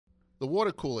The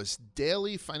Water Coolest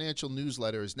daily financial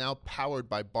newsletter is now powered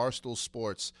by Barstool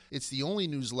Sports. It's the only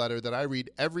newsletter that I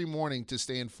read every morning to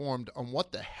stay informed on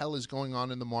what the hell is going on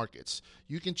in the markets.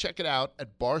 You can check it out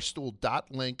at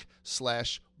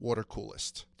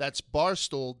barstool.link/watercoolest. That's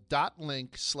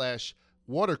barstool.link/watercoolest.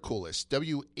 WATERCOOLEST.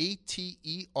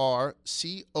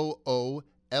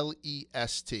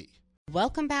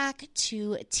 Welcome back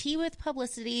to Tea with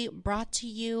Publicity, brought to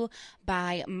you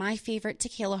by my favorite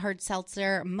tequila hard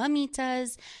seltzer,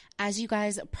 Mamitas. As you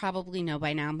guys probably know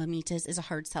by now, Mamitas is a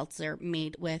hard seltzer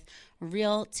made with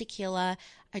real tequila.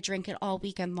 I drink it all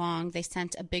weekend long. They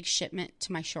sent a big shipment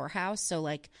to my shore house, so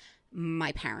like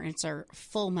my parents are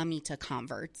full Mamita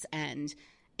converts, and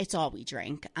it's all we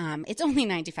drink. It's only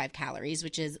 95 calories,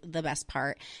 which is the best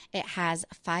part. It has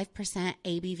 5%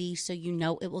 ABV, so you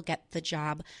know it will get the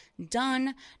job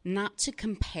done. Not to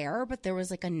compare, but there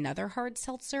was like another hard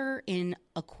seltzer in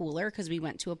a cooler because we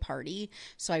went to a party.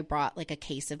 So I brought like a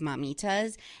case of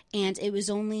Mamitas, and it was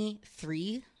only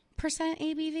 3%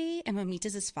 ABV, and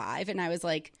Mamitas is 5%. And I was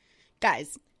like,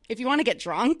 guys, if you want to get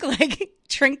drunk, like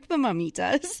drink the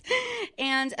Mamitas.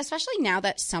 And especially now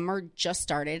that summer just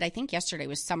started, I think yesterday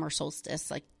was summer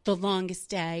solstice, like the longest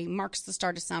day, marks the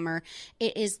start of summer.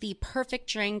 It is the perfect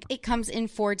drink. It comes in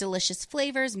 4 delicious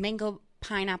flavors: mango,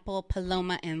 pineapple,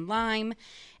 paloma, and lime.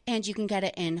 And you can get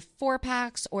it in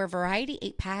 4-packs or variety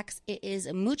 8-packs. It is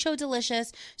mucho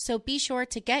delicious. So be sure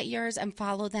to get yours and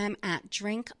follow them at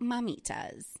Drink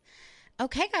Mamitas.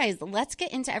 Okay, guys, let's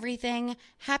get into everything.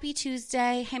 Happy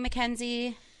Tuesday. Hey,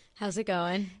 Mackenzie. How's it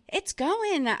going? It's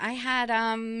going. I had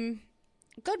a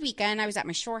good weekend. I was at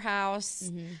my shore house.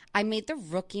 Mm-hmm. I made the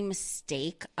rookie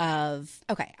mistake of,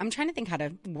 okay, I'm trying to think how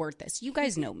to word this. You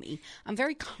guys know me. I'm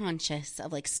very conscious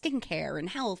of like skincare and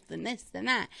health and this and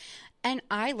that. And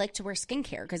I like to wear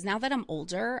skincare because now that I'm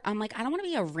older, I'm like, I don't want to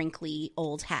be a wrinkly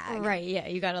old hag. Right, yeah.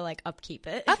 You got to like upkeep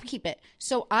it.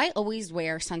 So I always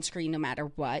wear sunscreen no matter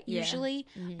what, usually.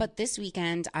 Mm-hmm. But this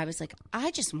weekend, I was like,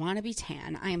 I just want to be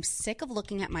tan. I am sick of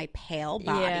looking at my pale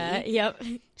body. Yeah, yep.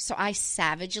 So I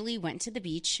savagely went to the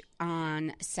beach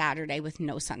on Saturday with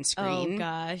no sunscreen. Oh,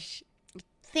 gosh.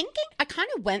 I kind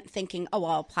of went thinking, oh,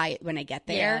 I'll apply it when I get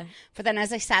there. Yeah. But then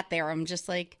as I sat there, I'm just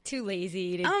like, too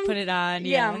lazy to put it on.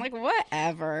 Yeah, I'm like,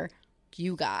 whatever,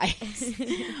 you guys.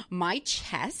 My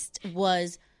chest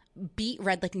was beet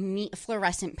red, like neat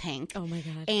fluorescent pink. Oh my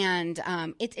God. And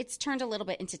it's turned a little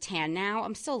bit into tan now.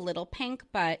 I'm still a little pink,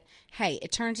 but hey,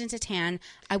 it turns into tan.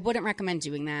 I wouldn't recommend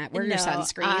doing that. Wear your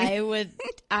sunscreen.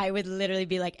 I would literally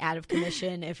be like out of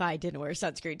commission if I didn't wear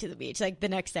sunscreen to the beach. Like the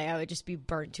next day I would just be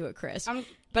burnt to a crisp.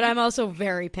 But I'm also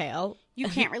very pale. You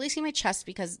can't really see my chest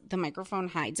because the microphone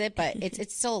hides it, but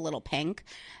it's still a little pink.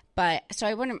 But so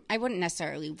I wouldn't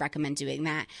necessarily recommend doing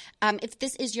that. If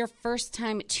this is your first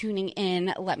time tuning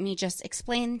in, let me just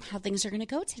explain how things are going to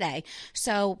go today.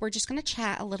 So we're just going to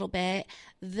chat a little bit.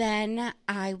 Then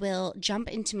I will jump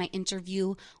into my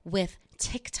interview with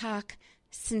TikTok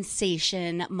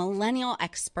sensation, millennial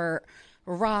expert,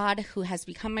 Rod, who has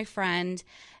become my friend.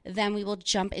 Then we will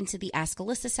jump into the Ask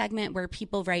Alyssa segment where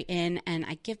people write in and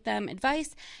I give them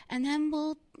advice. And then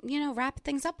we'll, wrap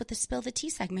things up with the Spill the Tea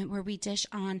segment where we dish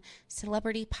on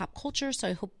celebrity pop culture. So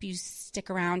I hope you stick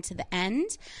around to the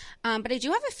end. But I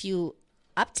do have a few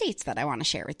updates that I want to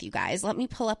share with you guys. Let me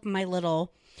pull up my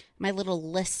little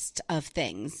list of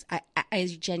things. I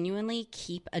genuinely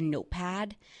keep a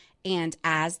notepad. And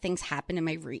as things happen in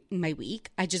my week,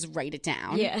 I just write it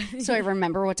down. Yeah. So I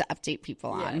remember what to update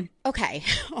people on. Yeah. Okay.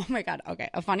 Oh my God.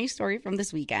 Okay. A funny story from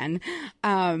this weekend.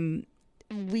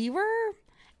 We were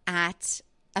at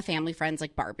a family friend's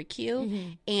like barbecue,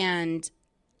 mm-hmm. and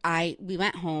we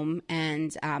went home,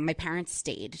 and my parents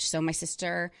stayed. So my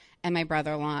sister and my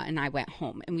brother-in-law and I went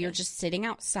home, and we were just sitting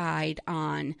outside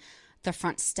on the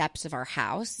front steps of our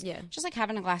house, just like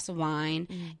having a glass of wine.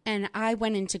 Mm-hmm. And I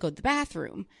went in to go to the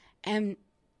bathroom, and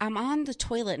I'm on the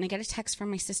toilet, and I get a text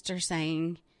from my sister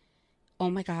saying, "Oh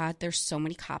my God, there's so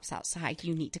many cops outside.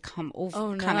 You need to come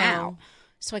over, come out."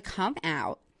 So I come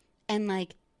out, and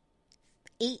like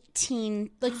 15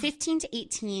 to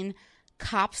 18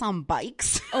 cops on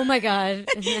bikes. Oh my God.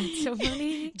 Isn't that so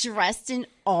funny? Dressed in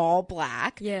all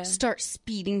black, start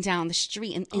speeding down the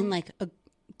street in like a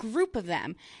group of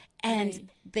them. And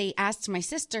they asked my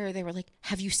sister, they were like,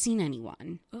 "Have you seen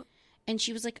anyone?" Oh. And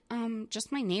she was like,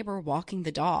 just my neighbor walking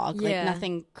the dog, like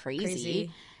nothing crazy.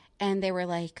 And they were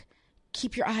like,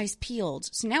 "Keep your eyes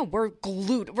peeled." So now we're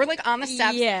glued. We're like on the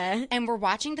steps. Yeah. And we're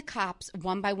watching the cops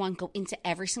one by one go into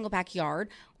every single backyard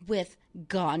with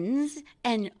guns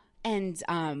and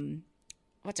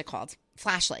what's it called?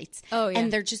 Flashlights. Oh, yeah.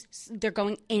 And they're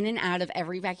going in and out of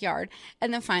every backyard.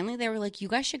 And then finally they were like, you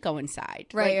guys should go inside.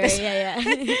 Right, like, yeah.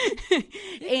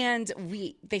 And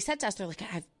they said to us, they're like,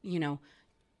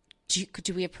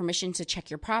 do we have permission to check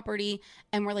your property?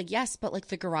 And we're like, yes, but like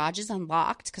the garage is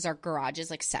unlocked because our garage is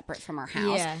like separate from our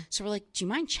house. Yeah. So we're like, do you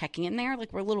mind checking in there?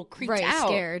 Like we're a little creeped Right, out.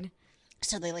 scared.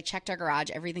 So they like checked our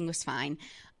garage. Everything was fine.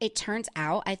 It turns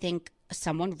out, I think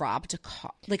someone robbed a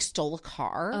car, like stole a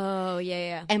car. Oh,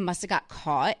 yeah. And must have got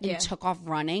caught and Yeah. took off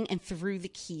running and threw the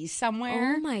keys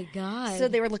somewhere. Oh, my God. So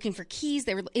they were looking for keys.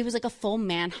 It was like a full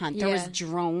manhunt. There was Yeah.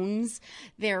 drones.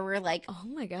 There were like, Oh,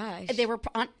 my gosh. they were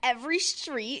on every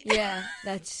street. Yeah,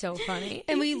 that's so funny.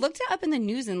 And we looked it up in the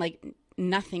news and like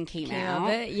nothing came out. Of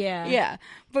it? Yeah. Yeah.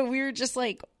 But we were just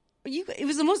like, it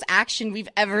was the most action we've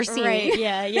ever seen. Right,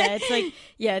 yeah.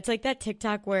 It's like that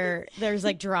TikTok where there's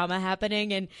like drama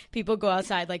happening and people go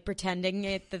outside like pretending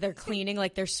that they're cleaning,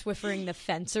 like they're Swiffering the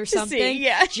fence or something,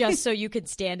 yeah. just so you could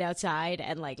stand outside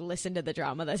and like listen to the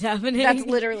drama that's happening. That's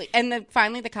literally, and then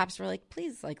finally the cops were like,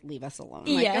 please like leave us alone,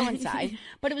 like Yeah. go inside.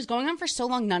 But it was going on for so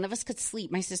long, none of us could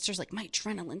sleep. My sister's like, my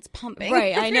adrenaline's pumping.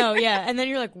 Right, I know, yeah. And then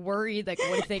you're like worried, like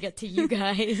what if they get to you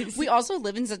guys? We also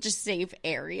live in such a safe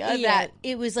area Yeah. that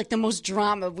it was like the most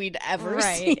drama we'd ever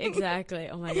seen. Right, exactly.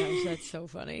 Oh my gosh, that's so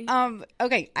funny.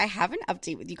 Okay, I have an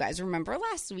update with you guys. Remember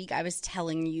last week I was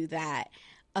telling you that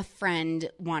a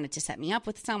friend wanted to set me up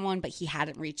with someone, but he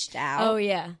hadn't reached out. Oh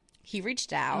yeah. He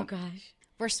reached out. Oh gosh.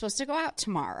 We're supposed to go out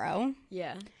tomorrow.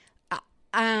 Yeah.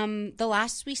 The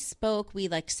last we spoke, we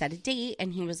like set a date,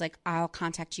 and he was like, "I'll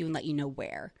contact you and let you know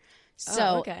where."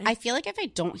 So okay. I feel like if I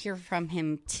don't hear from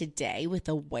him today with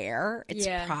a where, it's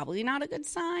Yeah. probably not a good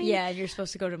sign. Yeah, and you're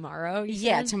supposed to go tomorrow. You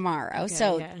Yeah, said? tomorrow. Okay,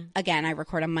 So yeah. again, I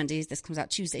record on Mondays. This comes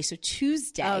out Tuesday. So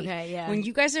Tuesday, Okay, yeah. when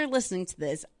you guys are listening to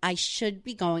this, I should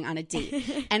be going on a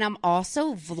date. And I'm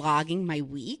also vlogging my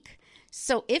week.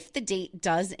 So if the date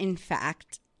does in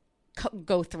fact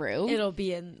go through, It'll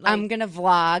be in. Like, I'm going to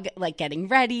vlog like getting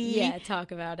ready. yeah,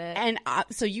 talk about it. And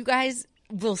so you guys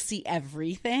will see Oh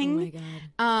everything. my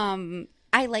god.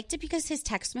 I liked it because his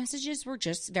text messages were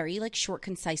just very like short,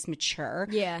 concise, mature.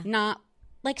 Yeah. Not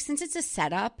like, since it's a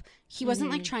setup, he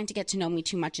wasn't like trying to get to know me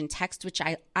too much in text, which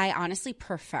I honestly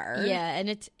prefer. Yeah, and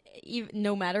it's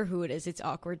no matter who it is, it's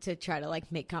awkward to try to like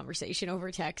make conversation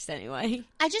over text anyway.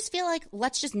 I just feel like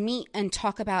let's just meet and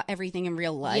talk about everything in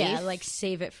real life. Yeah, like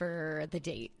save it for the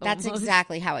date. That's almost.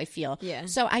 exactly how I feel. Yeah.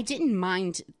 So I didn't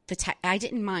mind I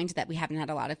didn't mind that we haven't had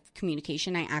a lot of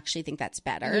communication. I actually think that's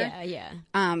better. Yeah.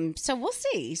 So we'll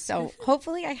see. So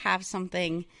hopefully I have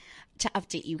something to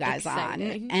update you guys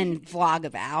Exciting. on and vlog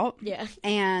about. Yeah.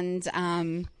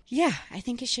 And yeah, I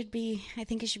think it should be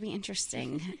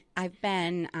interesting. I've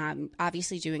been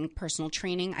obviously doing personal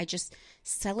training. I just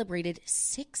celebrated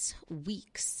 6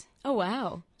 weeks Oh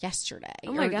wow. yesterday.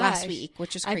 Oh my or gosh. last week,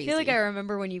 which is crazy. I feel like I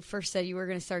remember when you first said you were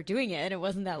going to start doing it, and it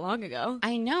wasn't that long ago.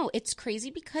 I know. It's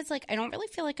crazy because like I don't really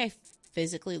feel like I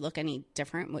physically look any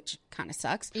different, which kind of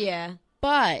sucks. Yeah.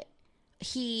 But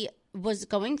he was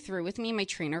going through with me, my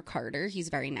trainer Carter. He's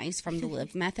very nice, from the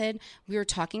Live Method. We were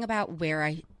talking about where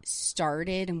I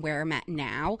started and where I'm at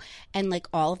now, and like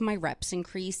all of my reps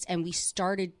increased, and we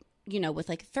started, with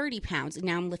like 30 pounds, and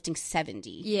now I'm lifting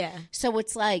 70. Yeah. So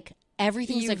it's like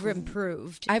everything's You've like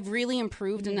improved. I've really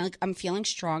improved, and like I'm feeling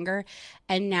stronger.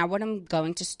 And now what I'm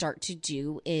going to start to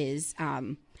do is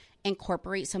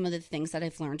incorporate some of the things that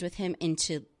I've learned with him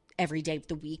into every day of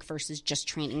the week versus just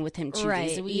training with him 2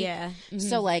 days a week. Yeah. Mm-hmm.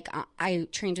 So like I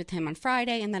trained with him on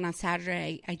Friday, and then on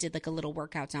Saturday I did like a little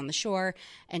workout down the shore,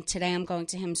 and today I'm going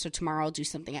to him, so tomorrow I'll do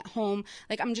something at home.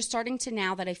 Like I'm just starting to,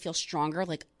 now that I feel stronger,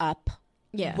 like up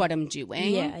what I'm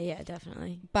doing. Yeah,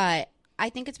 definitely. But I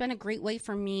think it's been a great way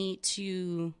for me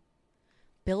to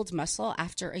build muscle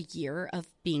after a year of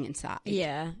being inside.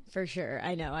 Yeah, for sure.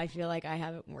 I know. I feel like I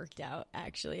haven't worked out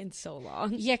actually in so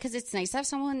long. Yeah, because it's nice to have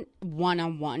someone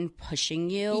one-on-one pushing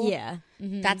you. Yeah.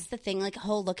 Mm-hmm. That's the thing. Like,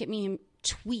 he'll look at me and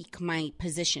tweak my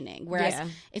positioning. Whereas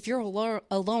if you're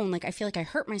alone, like I feel like I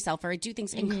hurt myself or I do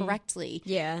things incorrectly.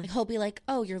 Yeah. Like, he'll be like,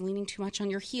 oh, you're leaning too much on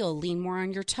your heel. Lean more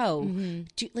on your toe.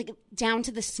 Like down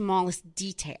to the smallest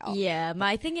detail. Yeah,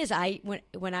 my thing is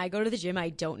when I go to the gym, I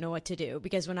don't know what to do,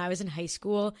 because when I was in high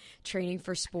school training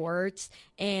for sports,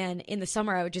 and in the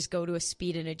summer I would just go to a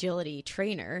speed and agility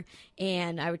trainer,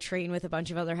 and I would train with a bunch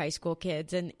of other high school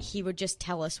kids, and he would just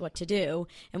tell us what to do,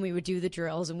 and we would do the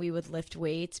drills and we would lift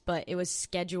weights, but it was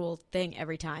scheduled thing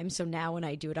every time. So now when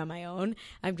I do it on my own,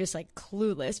 I'm just like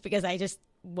clueless, because I just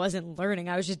wasn't learning.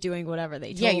 I was just doing whatever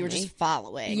they told me. Yeah, you were just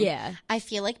following. Yeah. I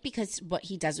feel like because what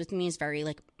he does with me is very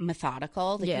like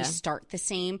methodical. Like we start the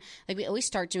same, like we always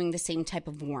start doing the same type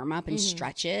of warm up and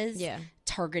stretches. Yeah.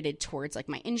 Targeted towards like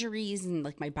my injuries and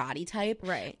like my body type.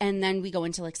 Right. And then we go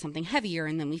into like something heavier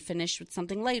and then we finish with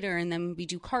something lighter and then we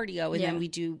do cardio and then we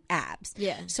do abs.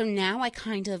 Yeah. So now I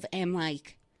kind of am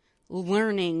like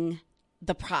learning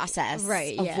the process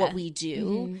of what we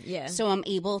do. Yeah. So I'm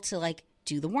able to like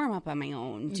do the warm up on my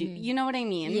own. Do you know what I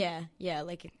mean? Yeah. Yeah.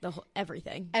 Like the whole,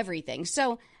 everything.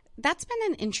 So that's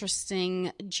been an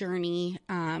interesting journey.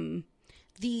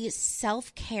 The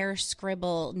self-care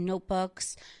scribble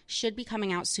notebooks should be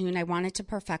coming out soon. I wanted to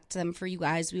perfect them for you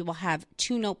guys. We will have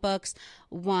 2 notebooks,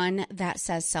 one that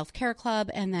says Self-Care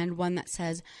Club and then one that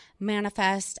says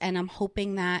Manifest. And I'm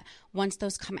hoping that once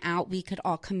those come out, we could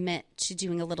all commit to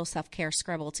doing a little self-care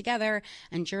scribble together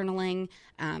and journaling,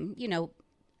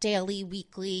 daily,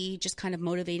 weekly, just kind of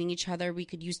motivating each other. We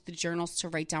could use the journals to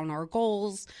write down our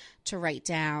goals, to write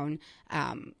down,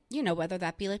 whether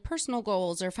that be like personal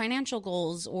goals or financial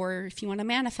goals, or if you want to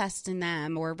manifest in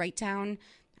them, or write down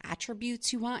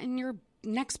attributes you want in your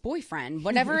next boyfriend,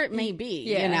 whatever it may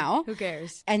be, Who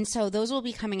cares? And so those will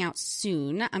be coming out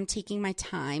soon. I'm taking my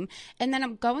time. And then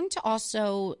I'm going to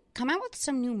also come out with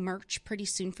some new merch pretty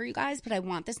soon for you guys, but I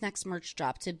want this next merch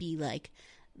drop to be like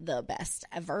the best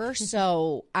ever.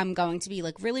 So I'm going to be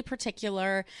like really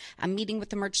particular. I'm meeting with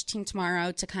the merch team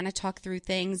tomorrow to kind of talk through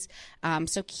things.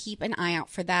 So keep an eye out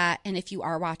for that. And if you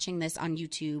are watching this on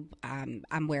YouTube,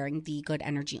 I'm wearing the Good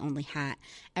Energy Only hat.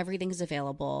 Everything is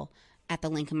available at the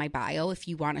link in my bio. If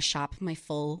you want to shop my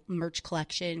full merch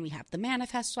collection, we have the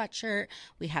Manifest sweatshirt,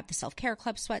 we have the Self-Care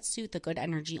Club sweatsuit, the Good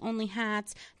Energy Only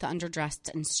hats, the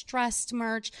Underdressed and Stressed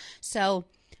merch. So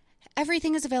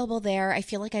everything is available there. I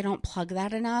feel like I don't plug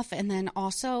that enough. And then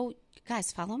also,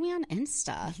 guys, follow me on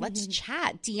Insta. Let's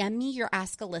chat. DM me your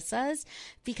Ask Alyssas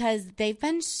because they've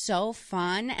been so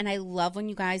fun. And I love when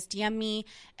you guys DM me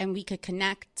and we could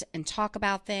connect and talk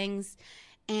about things.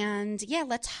 And yeah,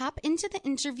 let's hop into the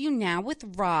interview now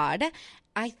with Rod.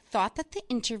 I thought that the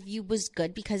interview was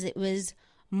good because it was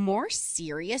more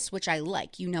serious, which I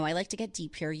like. I like to get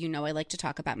deep here. I like to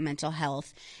talk about mental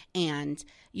health and,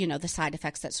 the side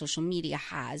effects that social media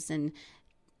has and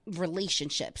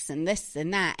relationships and this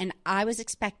and that. And I was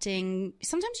expecting,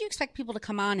 sometimes you expect people to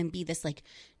come on and be this like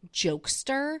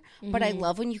jokester, but I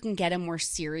love when you can get a more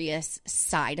serious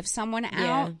side of someone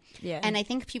out. Yeah. And I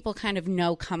think people kind of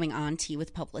know coming on Tea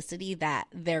with Publicity that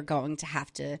they're going to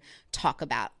have to talk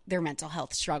about their mental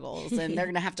health struggles and they're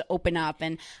going to have to open up.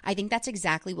 And I think that's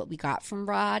exactly what we got from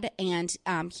Rod. And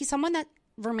he's someone that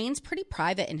remains pretty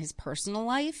private in his personal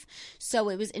life. So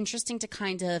it was interesting to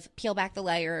kind of peel back the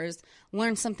layers,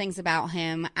 learn some things about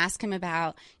him, ask him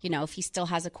about, if he still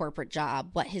has a corporate job,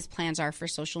 what his plans are for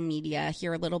social media,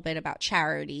 hear a little bit about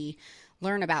charity,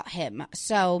 learn about him.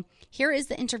 So here is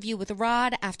the interview with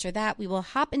Rod. After that, we will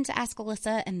hop into Ask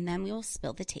Alyssa and then we will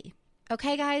spill the tea.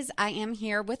 Okay, guys, I am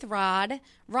here with Rod.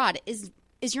 Rod, is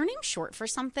your name short for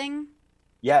something?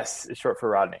 Yes, it's short for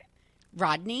Rodney.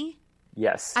 Rodney?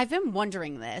 Yes. I've been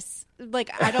wondering this. Like,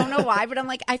 I don't know why, but I'm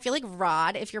like, I feel like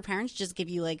Rod, if your parents just give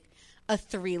you like a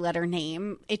 3-letter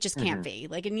name, it just can't be.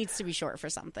 Like, it needs to be short for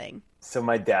something. So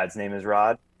my dad's name is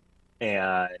Rod,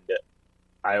 and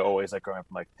I always like growing up,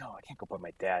 I'm like, no, I can't go by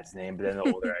my dad's name. But then the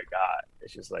older I got,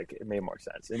 it's just like, it made more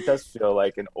sense. It does feel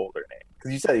like an older name.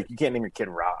 Because you said you can't name your kid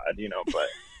Rod,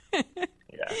 but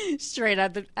yeah. Straight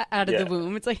out of the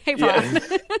womb. It's like, hey, Rod.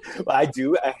 Yeah. Well,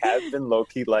 I have been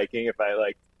low-key liking if I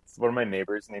like, one of my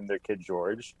neighbors named their kid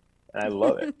George, and I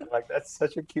love it. I'm like, that's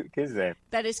such a cute kid's name.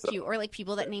 That is cute. Or like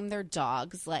people that name their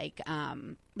dogs like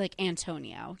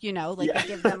Antonio, they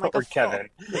give them like or Kevin.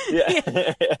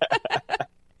 Yeah.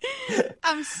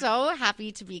 I'm so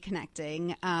happy to be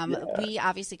connecting. We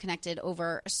obviously connected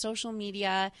over social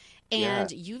media,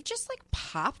 and you've just like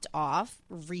popped off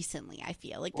recently. I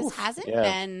feel like this hasn't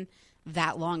been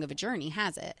that long of a journey,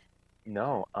 has it?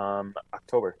 No,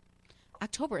 October.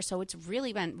 So it's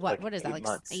really been what is that, like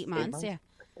months. 8 months? Yeah.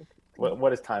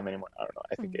 What is time anymore? I don't know.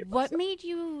 I think 8 months. What made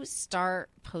you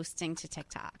start posting to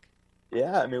TikTok?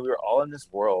 Yeah, I mean, we were all in this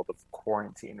world of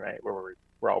quarantine, right? Where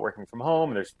we're all working from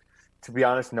home, and there's, to be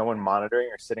honest, no one monitoring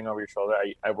or sitting over your shoulder.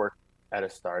 I worked at a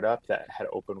startup that had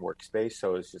open workspace,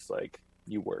 so it's just like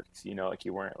you worked, like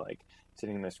you weren't like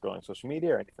sitting there scrolling social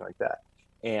media or anything like that.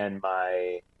 And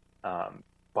my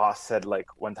boss said, like,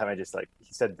 one time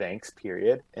he said thanks,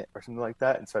 period, or something like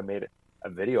that. And so I made a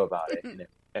video about it, and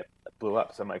it blew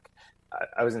up. So I'm like,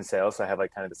 I was in sales, so I have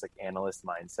like kind of this like analyst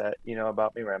mindset,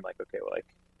 about me, where I'm like, okay, well, like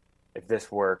if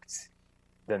this worked,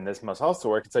 then this must also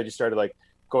work. And so I just started like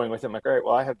going with it, I'm like, all right,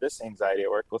 well, I have this anxiety at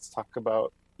work. Let's talk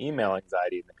about email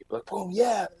anxiety. And then people are like, boom,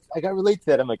 yeah, I got to relate to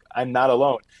that. I'm like, I'm not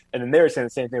alone. And then they were saying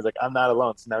the same things, like, I'm not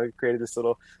alone. So now we've created this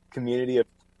little community of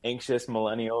anxious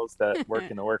millennials that work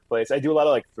in the workplace. I do a lot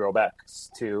of like throwbacks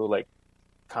to like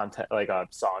content, like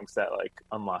songs that like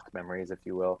unlock memories, if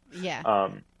you will. Yeah.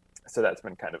 So that's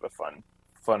been kind of a fun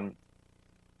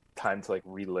time to like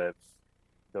relive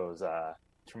those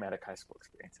traumatic high school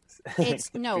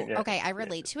experiences. Okay, I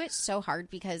relate to it so hard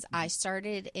because I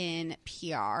started in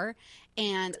PR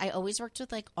and I always worked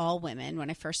with like all women when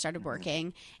I first started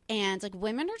working, and like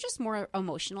women are just more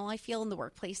emotional, I feel, in the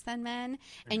workplace than men,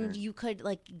 and you could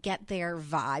like get their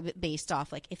vibe based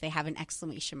off like if they have an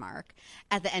exclamation mark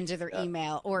at the end of their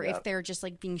email, or if they're just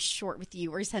like being short with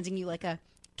you or sending you like a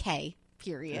K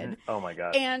period. Oh my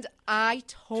god. And I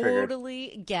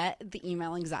totally get the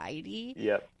email anxiety.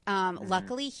 Yep.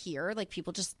 Luckily here, like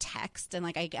people just text, and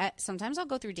like sometimes I'll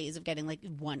go through days of getting like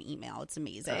one email. It's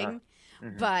amazing.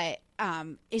 But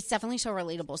it's definitely so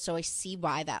relatable. So I see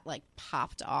why that like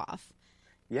popped off.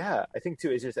 Yeah, I think too.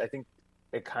 It's just, I think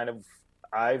it kind of,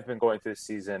 I've been going through this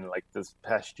season, like this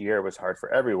past year was hard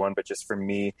for everyone, but just for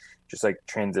me, just like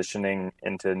transitioning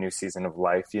into a new season of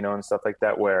life, you know, and stuff like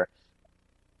that, where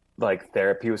like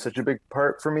therapy was such a big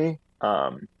part for me.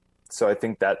 So I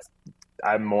think that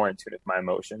I'm more in tune with my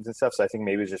emotions and stuff. So I think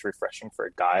maybe it's just refreshing for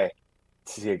a guy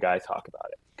to see a guy talk about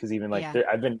it. Cause even like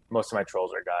most of my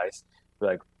trolls are guys. They're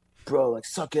like, bro, like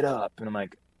suck it up. And I'm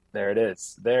like, there it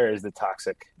is. There is the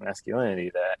toxic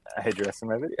masculinity that I address in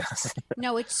my videos.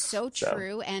 No, it's so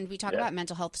true. And we talk about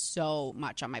mental health so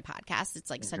much on my podcast.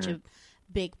 It's like such a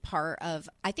big part of,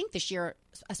 I think this year,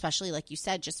 especially like you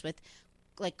said, just with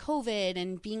like COVID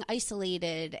and being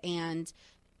isolated, and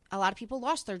a lot of people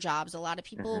lost their jobs. A lot of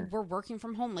people were working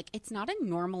from home. Like it's not a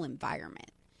normal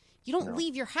environment. You don't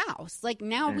leave your house. Like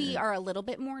now we are a little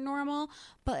bit more normal,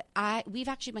 but we've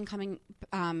actually been coming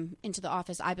into the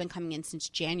office. I've been coming in since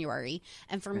January.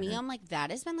 And for me, I'm like,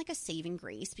 that has been like a saving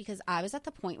grace, because I was at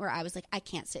the point where I was like, I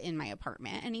can't sit in my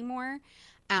apartment anymore.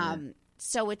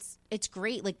 So it's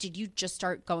great. Like, did you just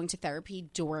start going to therapy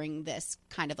during this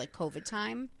kind of like COVID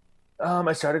time?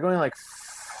 I started going like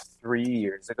 3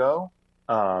 years ago.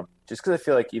 Just because I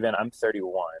feel like even I'm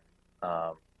 31.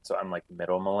 So I'm like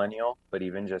middle millennial, but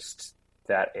even just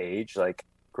that age, like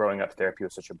growing up, therapy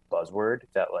was such a buzzword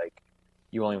that like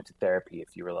you only went to therapy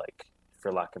if you were like,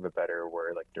 for lack of a better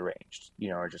word, like deranged, you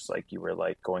know, or just like you were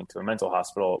like going to a mental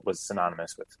hospital was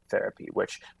synonymous with therapy,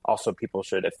 which also people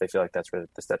should, if they feel like that's really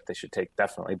the step they should take,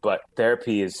 definitely. But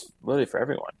therapy is really for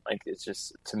everyone. Like it's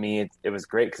just, to me, it was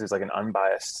great because it was like an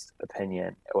unbiased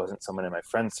opinion. It wasn't someone in my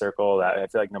friend circle that I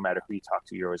feel like no matter who you talk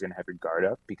to, you're always going to have your guard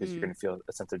up because you're going to feel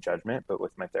a sense of judgment. But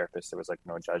with my therapist, there was like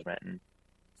no judgment, and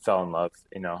fell in love,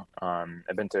 you know.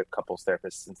 I've been to a couples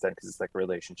therapists since then because it's like a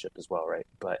relationship as well, right?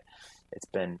 But it's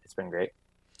been great.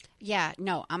 Yeah,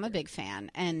 no, I'm a big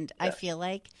fan, and I feel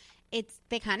like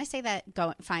they kind of say that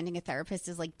finding a therapist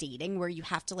is like dating, where you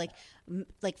have to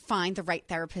like find the right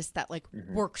therapist that like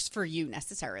works for you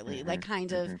necessarily, like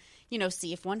kind of, you know,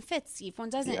 see if one fits, see if one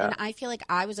doesn't. And I feel like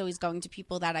I was always going to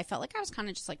people that I felt like I was kind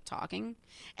of just like talking,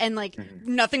 and like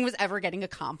nothing was ever getting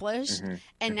accomplished.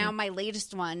 And now my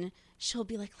latest one, she'll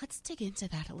be like, let's dig into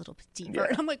that a little bit deeper.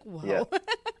 And I'm like, whoa.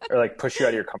 Or like push you out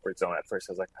of your comfort zone. At first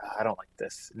I was like, I don't like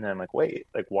this. And then I'm like, wait,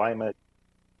 like why am I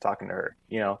talking to her,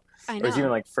 you know? I know. Or it's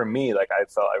even like for me, like I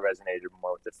felt I resonated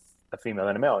more with a female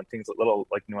than a male, and things, little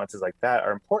like nuances like that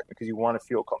are important because you want to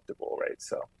feel comfortable, right?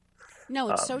 So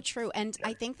no, it's so true. And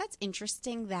I think that's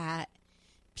interesting that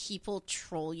people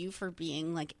troll you for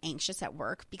being like anxious at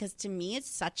work, because to me it's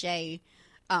such a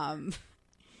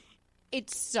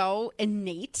it's so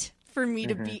innate for me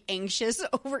to be anxious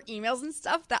over emails and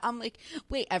stuff that I'm like,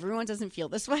 wait, everyone doesn't feel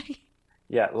this way.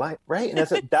 Yeah, like, right.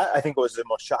 And that I think was the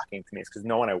most shocking to me, is because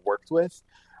no one I worked with,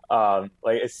 like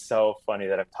it's so funny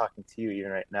that I'm talking to you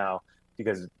even right now,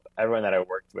 because everyone that I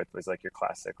worked with was like your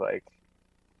classic like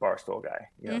Barstool guy.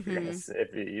 You know,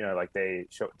 if you know, like they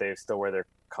still wear their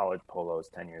college polos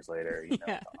 10 years later, you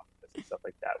know, and stuff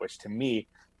like that. Which to me,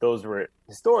 those were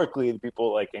historically the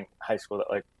people like in high school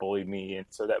that like bullied me, and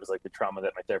so that was like the trauma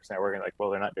that my therapist and I were working like, well,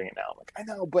 they're not doing it now. I'm like, I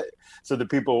know, but so the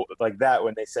people like that,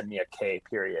 when they send me a K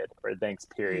period or a thanks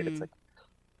period, it's like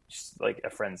just like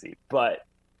a frenzy. But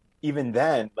even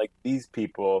then, like these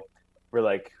people were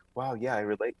like, wow, yeah, I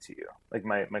relate to you. Like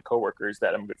my coworkers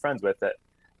that I'm good friends with, that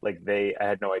Like I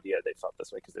had no idea they felt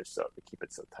this way because they keep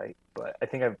it so tight. But I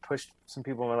think I've pushed some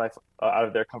people in my life out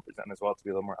of their comfort zone as well to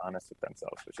be a little more honest with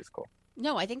themselves, which is cool.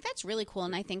 No, I think that's really cool.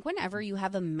 And I think whenever you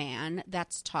have a man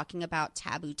that's talking about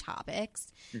taboo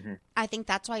topics, I think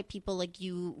that's why people like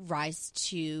you rise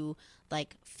to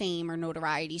like fame or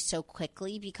notoriety so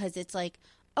quickly, because it's like,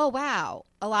 oh, wow,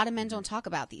 a lot of men don't talk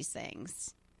about these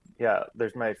things. Yeah,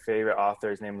 there's my favorite author.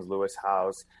 His name is Lewis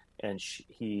Howes, and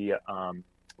he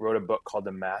wrote a book called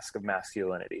The Mask of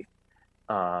Masculinity.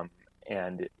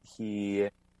 And he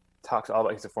talks all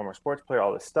about, he's a former sports player,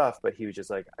 all this stuff, but he was just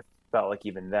like, I felt like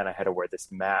even then I had to wear this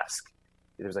mask.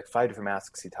 There's like 5 different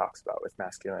masks he talks about with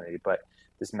masculinity, but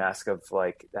this mask of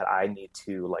like that I need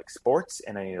to like sports,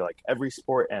 and I need to like every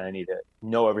sport, and I need to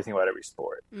know everything about every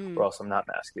sport, or else I'm not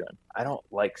masculine. I don't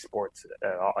like sports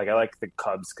at all. Like I like the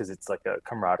Cubs because it's like a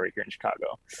camaraderie here in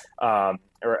Chicago,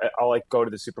 or I'll like go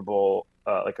to the Super Bowl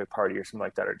like a party or something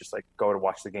like that, or just like go to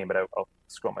watch the game, but I'll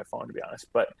scroll my phone, to be honest.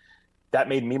 But that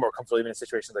made me more comfortable even in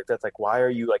situations like that. It's like, why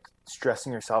are you like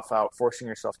stressing yourself out, forcing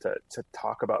yourself to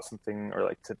talk about something, or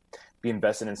like to be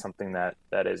invested in something that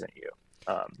isn't you?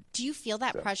 Do you feel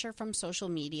that pressure from social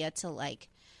media to like,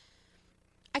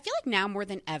 I feel like now more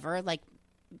than ever, like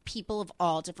people of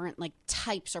all different like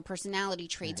types or personality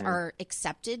traits are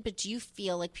accepted, but do you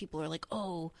feel like people are like,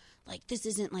 oh, like this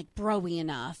isn't like bro-y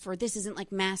enough, or this isn't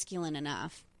like masculine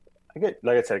enough? I get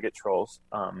trolls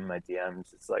in my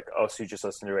DMs. It's like, oh, so you just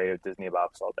listen to Radio Disney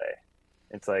Bops all day?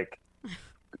 It's like,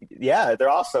 yeah, they're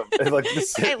awesome. Like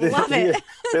I love it.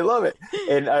 They love it.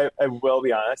 And I will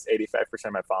be honest, 85%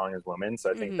 of my following is women.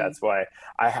 So I think that's why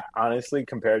I honestly,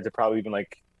 compared to probably even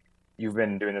like, you've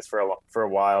been doing this for a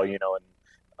while, you know,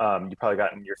 and you probably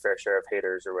gotten your fair share of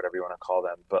haters or whatever you want to call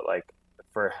them. But like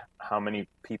for how many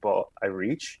people I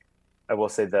reach, I will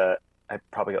say that I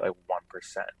probably get like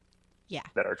 1%. Yeah.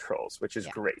 That are trolls, which is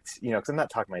great, you know, because I'm not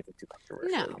talking about anything too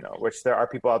controversial, you know, which there are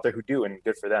people out there who do, and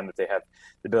good for them that they have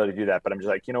the ability to do that. But I'm just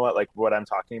like, you know what, what I'm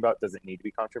talking about doesn't need to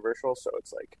be controversial. So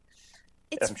it's like,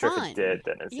 it's I'm fun. sure if it did,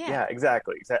 then it's,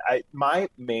 exactly. My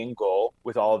main goal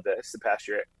with all of this, the past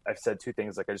year, I've said 2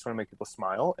 things. Like, I just want to make people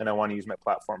smile, and I want to use my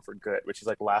platform for good, which is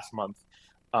like last month,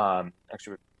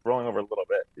 actually rolling over a little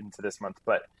bit into this month,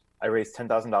 but I raised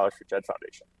 $10,000 for Jed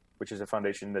Foundation, which is a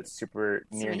foundation that's super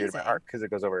near and dear to my heart because it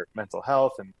goes over mental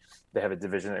health, and they have a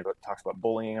division that talks about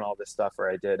bullying and all this stuff. Where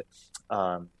I did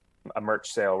a merch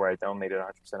sale where I donated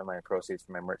 100% of my proceeds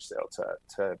from my merch sale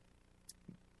to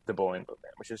the bullying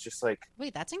movement, which is just like,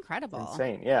 wait, that's incredible,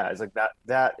 insane. Yeah, it's like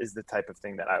that is the type of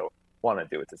thing that I want to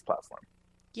do with this platform.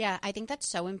 Yeah, I think that's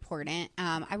so important.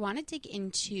 I want to dig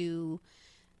into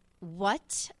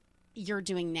what you're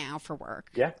doing now for work.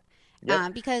 Yeah.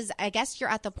 Yep. Because I guess you're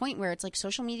at the point where it's like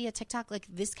social media, TikTok, like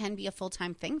this can be a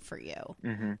full-time thing for you.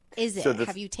 Is it?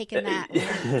 Have you taken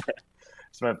that?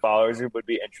 So my followers would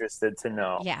be interested to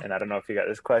know, and I don't know if you got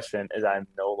this question, is I'm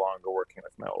no longer working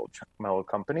with my old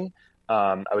company.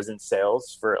 I was in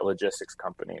sales for a logistics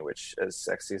company, which, as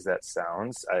sexy as that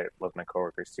sounds, I love my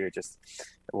coworkers too. It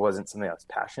wasn't something I was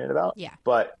passionate about. Yeah.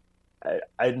 But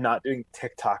I'm not doing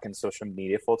TikTok and social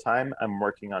media full time. I'm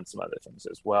working on some other things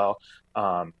as well.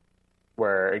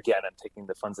 Where again, I'm taking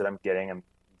the funds that I'm getting, I'm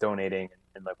donating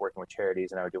and like working with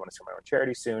charities, and I do want to start my own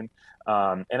charity soon.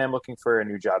 And I'm looking for a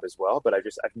new job as well, but I've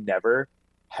never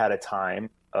had a time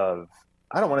of,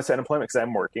 I don't want to say unemployment because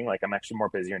I'm working, like I'm actually more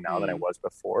busier now than I was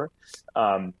before.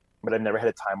 But I've never had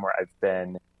a time where I've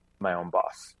been my own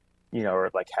boss, you know,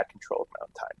 or like had control of my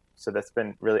own time. So that's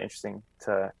been really interesting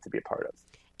to be a part of.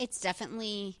 It's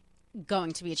definitely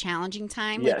going to be a challenging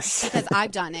time. Yes. Because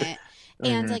I've done it.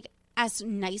 And like, as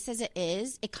nice as it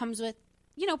is, it comes with,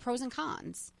 you know, pros and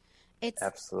cons.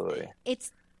 Absolutely.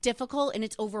 It's difficult and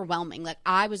it's overwhelming. Like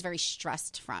I was very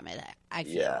stressed from it, I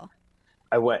feel.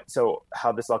 Yeah. So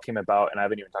how this all came about, and I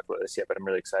haven't even talked about this yet, but I'm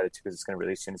really excited too because it's going to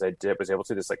release as soon as I was able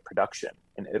to do this like production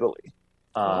in Italy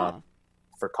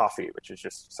for coffee, which is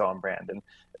just so on brand. And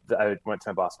I went to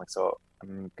my boss, I'm like, so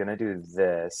I'm going to do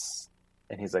this.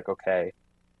 And he's like, okay.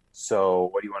 So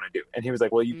what do you want to do? And he was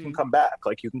like, well, you can come back.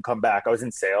 Like, you can come back. I was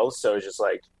in sales. So it's just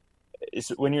like,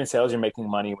 when you're in sales, you're making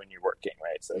money when you're working,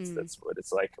 right? So that's what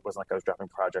it's like. It wasn't like I was dropping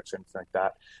projects or anything like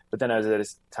that. But then I was at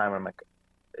this time, I'm like,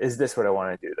 is this what I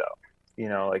want to do though? You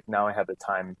know, like now I have the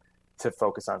time to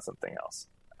focus on something else.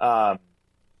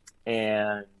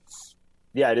 And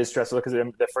yeah, it is stressful because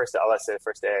the first day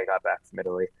I got back from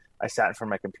Italy, I sat in front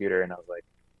of my computer and I was like,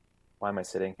 why am I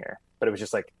sitting here? But it was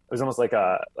just like, it was almost like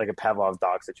a Pavlov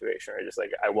dog situation where just like,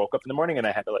 I woke up in the morning and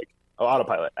I had to like,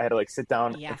 autopilot. I had to like sit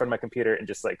down in front of my computer and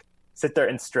just like sit there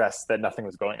and stress that nothing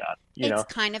was going on. You know?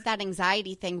 It's kind of that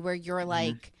anxiety thing where you're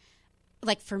like,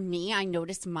 like for me, I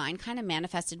noticed mine kind of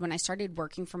manifested when I started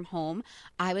working from home.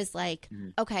 I was like,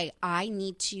 okay, I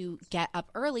need to get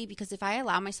up early because if I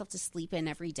allow myself to sleep in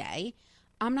every day,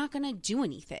 I'm not going to do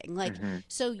anything. Like,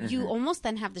 so you almost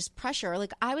then have this pressure.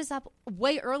 Like I was up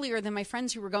way earlier than my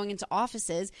friends who were going into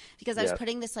offices because I was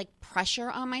putting this like pressure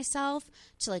on myself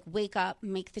to like wake up,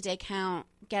 make the day count,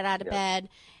 get out of bed.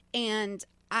 And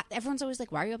everyone's always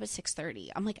like, why are you up at 6:30?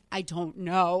 I'm like, I don't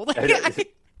know.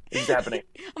 Like, it's happening.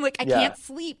 I'm like, I can't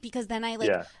sleep because then I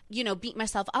like, you know, beat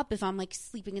myself up if I'm like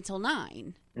sleeping until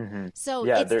 9. So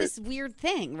it's this weird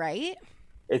thing, right?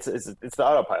 It's the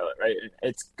autopilot, right?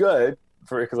 It's good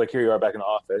because like here you are back in the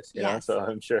office, you know, so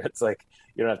I'm sure it's like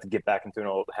you don't have to get back into an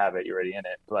old habit, you're already in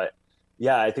it. But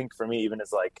yeah, I think for me, even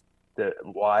as like the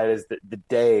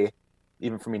day,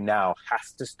 even for me now,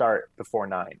 has to start before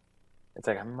 9. It's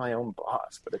like I'm my own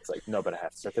boss, but it's like no, but I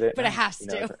have to start the day. But it has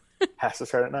to. Has to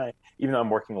start at 9, even though I'm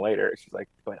working later. She's like,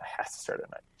 but I have to start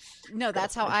at 9. No,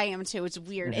 that's how I am too. It's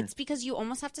weird. It's because you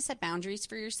almost have to set boundaries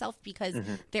for yourself because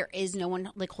there is no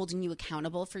one like holding you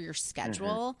accountable for your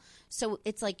schedule. So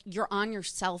it's like you're on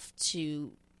yourself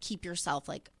to keep yourself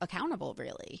like accountable,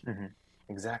 really.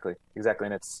 Exactly,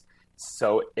 and it's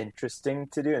so interesting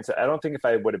to do. And so I don't think if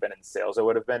I would have been in sales, I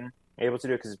would have been able to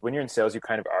do it because when you're in sales, you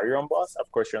kind of are your own boss.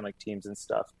 Of course, you're on like teams and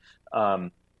stuff,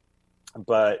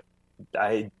 but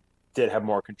I did have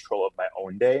more control of my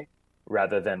own day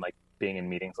rather than like being in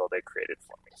meetings all day created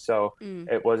for me. So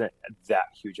it wasn't that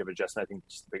huge of an adjustment. I think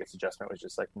just the biggest adjustment was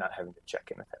just like not having to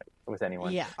check in with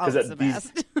anyone. Yeah,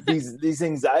 because these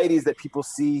anxieties that people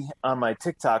see on my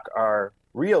TikTok are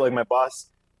real. Like my boss,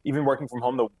 even working from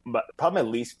home, probably my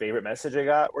least favorite message I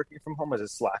got working from home was a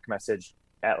Slack message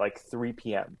at like 3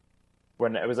 p.m.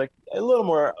 when it was like a little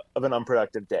more of an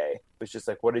unproductive day. It was just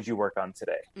like, what did you work on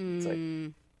today? It's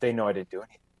like, they know I didn't do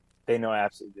anything. They know I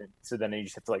absolutely didn't. So then you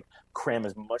just have to like cram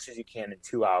as much as you can in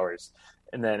 2 hours.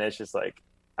 And then it's just like,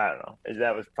 I don't know.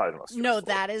 That was probably the most stressful. No,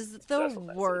 that is the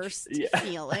worst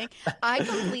feeling. I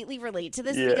completely relate to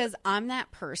this because I'm that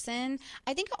person.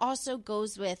 I think it also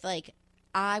goes with like,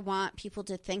 I want people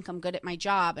to think I'm good at my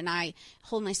job and I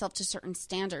hold myself to certain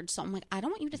standards. So I'm like, I don't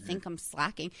want you to think I'm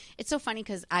slacking. It's so funny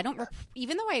because I don't,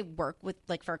 even though I work with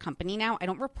like for a company now, I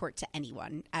don't report to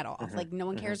anyone at all. Like no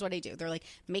one cares what I do. They're like,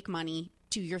 make money,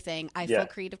 do your thing. I feel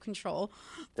creative control.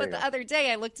 But the other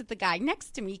day I looked at the guy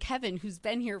next to me, Kevin, who's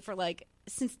been here for like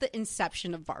since the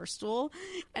inception of Barstool.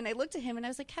 And I looked at him and I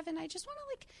was like, Kevin, I just want to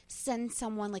like send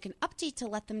someone like an update to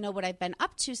let them know what I've been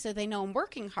up to so they know I'm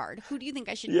working hard. Who do you think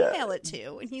I should email it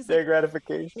to? And he's their like,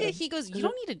 gratification. Yeah, he goes, you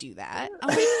don't need to do that.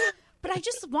 I'm like, but I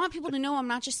just want people to know I'm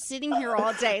not just sitting here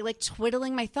all day like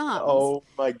twiddling my thumbs. Oh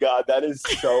my God, that is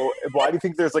so. Why do you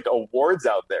think there's like awards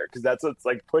out there? Because that's what's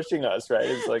like pushing us, right?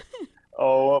 It's like,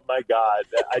 oh my God.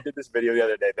 I did this video the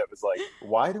other day that was like,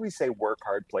 why do we say work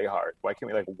hard, play hard? Why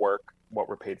can't we like work what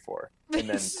we're paid for? And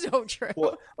then so true.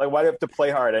 Well, like, why do you have to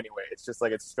play hard anyway? It's just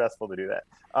like, it's stressful to do that.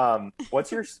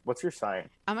 What's your sign?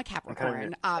 I'm a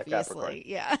Capricorn, obviously. Capricorn.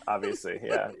 Yeah. Obviously.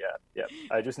 Yeah.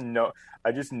 I just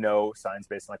know signs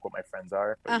based on like what my friends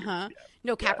are.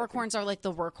 No, Capricorns are like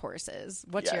the workhorses.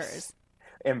 What's yours?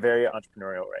 I'm very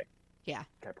entrepreneurial, right? Yeah.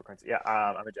 Capricorns. Yeah.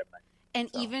 I'm a Gemini. And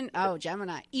so,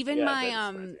 Gemini, even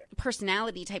my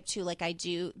personality type too, like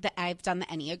I've done the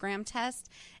Enneagram test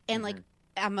and like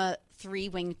I'm a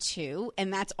 3-wing 2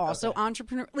 and that's also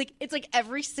entrepreneur. Like it's like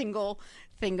every single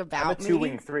thing about me. I'm a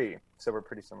 2-wing 3, so we're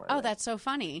pretty similar. Oh, right? That's so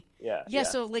funny. Yeah.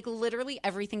 So like literally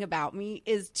everything about me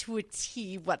is to a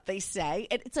T what they say.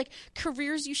 And it's like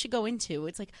careers you should go into.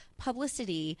 It's like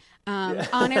publicity,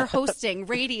 on-air hosting,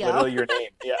 radio. Literally your name.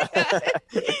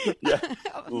 Yeah.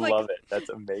 Like, love it. That's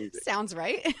amazing. Sounds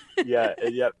right. Yeah.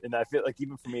 And I feel like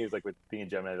even for me, it's like with being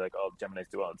Gemini, like, oh, Geminis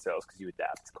do well in sales because you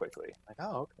adapt quickly. Like,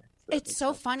 oh, okay. So it's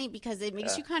so funny because it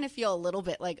makes you kind of feel a little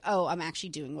bit like, oh, I'm actually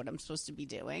doing what I'm supposed to be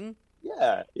doing.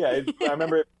 Yeah. I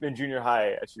remember in junior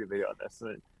high, I should do a video on this.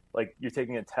 Like you're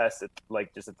taking a test at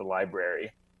like just at the library.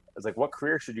 I was like, what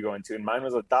career should you go into? And mine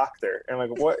was a doctor. And I'm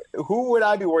like, what? Who would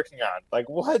I be working on? Like,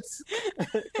 what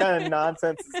kind of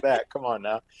nonsense is that? Come on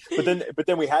now. But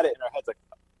then we had it in our heads like,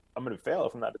 I'm going to fail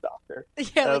if I'm not a doctor.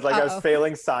 Yeah, and I was like, I was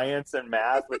failing science and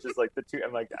math, which is like the two.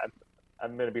 I'm like,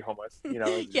 I'm going to be homeless. You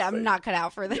know? Yeah, I'm not cut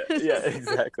out for this. Yeah,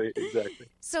 exactly.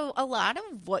 So a lot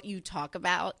of what you talk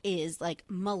about is like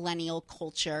millennial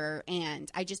culture. And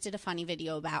I just did a funny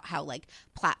video about how like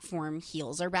platform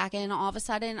heels are back in all of a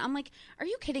sudden. I'm like, are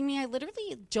you kidding me? I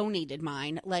literally donated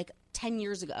mine like 10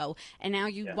 years ago. And now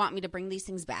you want me to bring these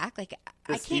things back? Like, I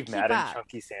can't Steve keep Madden up.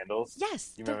 chunky sandals.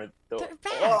 Yes. You remember they're those?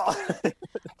 back. Oh.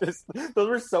 Those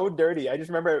were so dirty. I just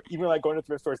remember even like going to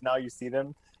thrift stores now, you see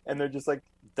them and they're just like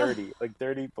dirty, like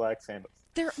dirty black sandals.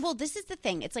 Well, this is the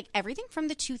thing. It's like everything from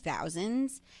the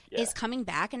 2000s is coming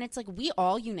back, and it's like we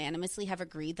all unanimously have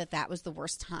agreed that that was the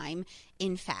worst time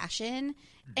in fashion.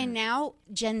 And now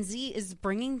Gen Z is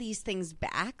bringing these things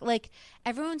back. Like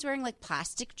everyone's wearing like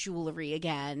plastic jewelry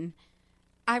again.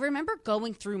 I remember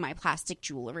going through my plastic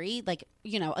jewelry, like,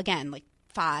 you know, again, like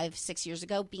 5-6 years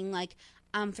ago, being like,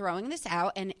 I'm throwing this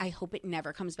out and I hope it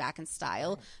never comes back in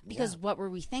style because what were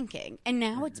we thinking? And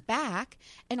now it's back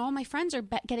and all my friends are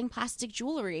getting plastic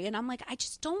jewelry and I'm like, I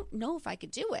just don't know if I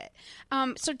could do it.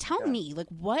 So tell me, like,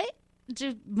 what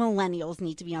do millennials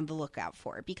need to be on the lookout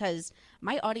for? Because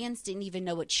my audience didn't even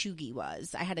know what chuggy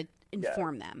was. I had to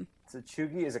inform them. So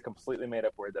chuggy is a completely made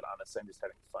up word that honestly I'm just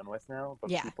having fun with now, but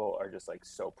people are just like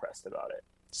so pressed about it.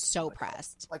 So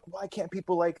pressed. Like, why can't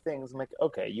people like things? I'm like,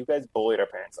 okay, you guys bullied our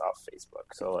parents off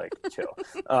Facebook, so like, chill.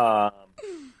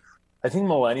 I think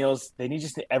millennials, they need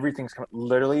everything's coming.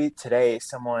 Literally today,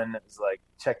 someone is like,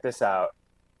 check this out.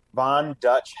 Von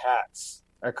Dutch hats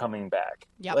are coming back.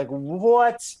 Yep. Like,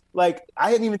 what? Like,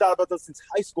 I hadn't even thought about those since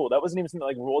high school. That wasn't even something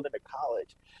like rolled into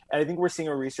college. And I think we're seeing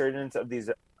a resurgence of these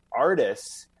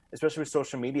artists, especially with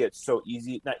social media. It's so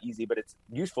easy, not easy, but it's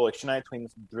useful. Like Shania Twain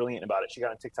was brilliant about it. She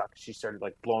got on TikTok. She started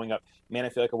like blowing up Man, I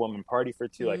Feel Like a Woman, Party for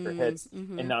Two, like her hits.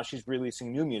 And now she's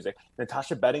releasing new music.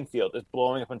 Natasha Bedingfield is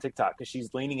blowing up on TikTok because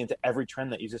she's leaning into every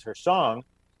trend that uses her song.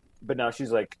 But now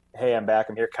she's like, hey, I'm back.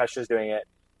 I'm here. Kesha's doing it.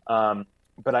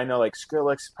 But I know like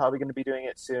Skrillex is probably going to be doing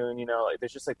it soon. You know, like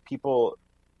there's just like people,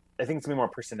 I think it's going to be more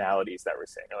personalities that we're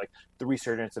seeing. Or, like the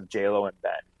resurgence of J-Lo and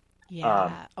Ben.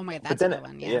 Yeah. Oh my God, that's a good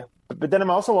one. Yeah. But then I'm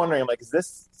also wondering, like, is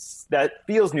this that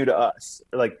feels new to us?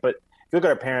 Like, but if you look at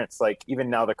our parents, like, even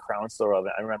now the crown's still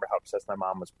relevant. I remember how obsessed my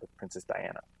mom was with Princess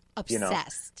Diana.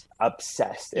 Obsessed. You know,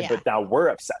 obsessed. Yeah. But now we're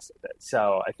obsessed with it.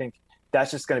 So I think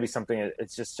that's just going to be something.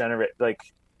 It's just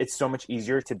it's so much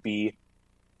easier to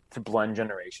blend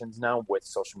generations now with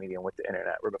social media and with the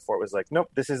internet. Where before it was like, nope,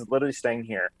 this is literally staying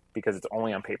here because it's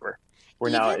only on paper.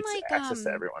 Where now it's like, access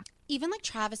to everyone. Even like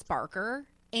Travis Barker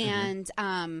and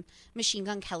Machine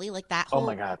Gun Kelly, like that whole, oh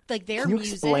my God, like their Can you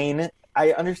music. Explain it?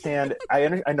 I understand. I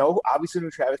know obviously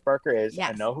who Travis Barker is.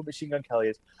 Yes. I know who Machine Gun Kelly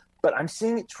is, but I'm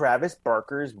seeing Travis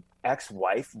Barker's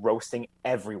ex-wife roasting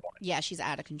everyone. Yeah, she's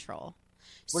out of control.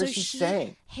 What is she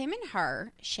saying? Him and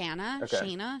her, Shanna,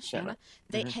 Shanna,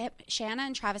 Shanna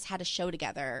and Travis had a show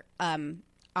together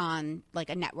on like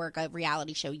a network, a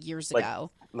reality show years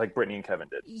ago. Like Brittany and Kevin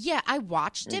did. Yeah, I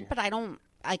watched it, but I don't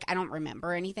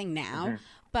remember anything now.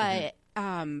 But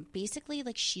basically,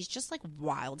 like, she's just like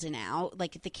wilding out.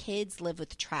 Like, the kids live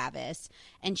with Travis,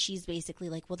 and she's basically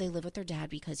like, well, they live with their dad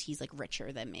because he's like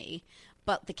richer than me.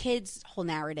 But the kids' whole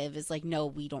narrative is like, no,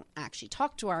 we don't actually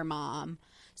talk to our mom.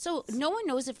 So no one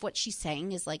knows if what she's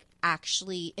saying is like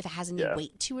actually, if it has any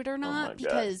weight to it or not,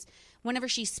 because whenever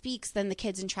she speaks, then the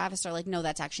kids and Travis are like, no,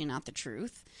 that's actually not the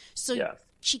truth. So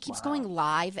she keeps going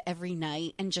live every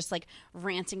night and just like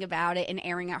ranting about it and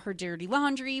airing out her dirty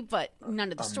laundry, but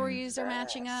none of the stories are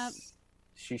matching up.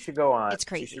 She should go on. It's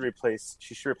crazy. She should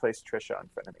replace Trisha on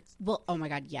Frenemies. Well, oh my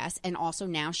God, yes. And also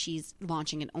now she's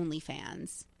launching an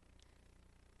OnlyFans.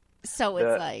 So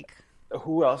it's like,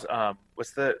 who else?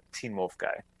 What's the Teen Wolf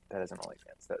guy that has an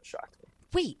OnlyFans? That shocked me.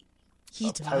 Wait, he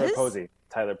does? Tyler Posey.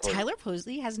 Tyler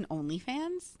Posey has an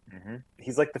OnlyFans?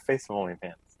 He's like the face of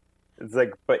OnlyFans. It's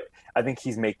like, but I think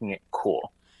he's making it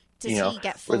cool. Does he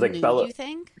get full like nude, Bella, you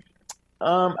think?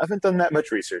 I haven't done that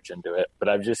much research into it, but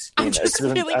I'm just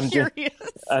really curious.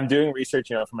 I'm doing research,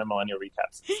 for my millennial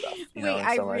recaps and stuff. Wait,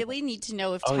 I really need to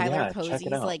know if Tyler Posey's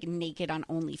like naked on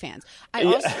OnlyFans.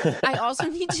 I also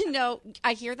need to know.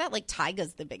 I hear that like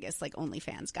Tyga's the biggest like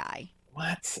OnlyFans guy.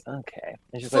 What? Okay,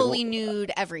 it's just fully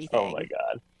nude, everything. Oh my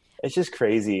God. It's just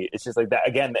crazy. It's just like that.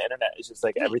 Again, the internet is just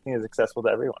like everything is accessible to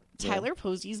everyone. Tyler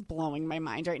Posey's blowing my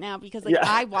mind right now because like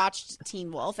I watched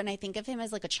Teen Wolf and I think of him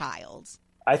as like a child.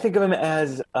 I think of him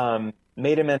as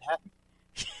Made in Manhattan.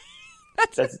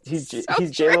 He's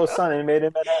J-Lo's son in Made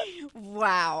in Manhattan.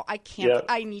 Wow, I can't. Yep.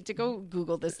 I need to go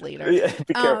Google this later. Yeah,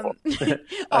 be careful.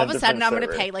 All of a sudden, I'm going to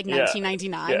pay like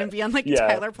 $19.99 and be on like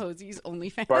Tyler Posey's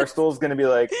OnlyFans. Barstool's going to be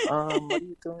like, "What are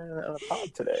you doing on a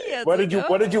pod today? What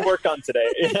did you work on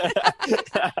today?"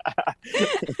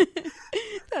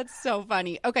 That's so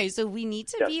funny. Okay, so we need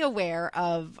to be aware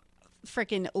of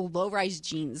freaking low-rise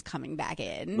jeans coming back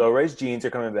in. Low-rise jeans are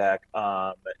coming back.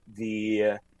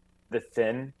 The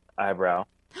thin eyebrow,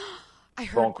 I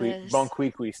heard this.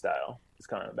 Bonquiqui style is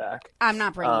coming back. I'm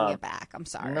not bringing it back. I'm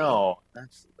sorry. No,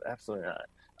 that's absolutely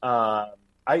not.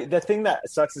 The thing that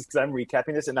sucks is because I'm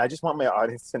recapping this, and I just want my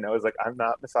audience to know is like I'm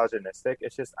not misogynistic.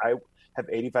 It's just I have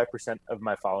 85% of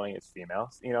my following is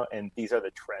females, and these are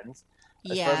the trends.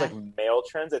 As far as like male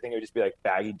trends, I think it would just be like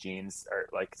baggy jeans are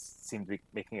like seem to be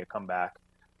making a comeback.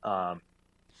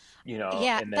 You know,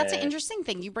 yeah, and that's then, an interesting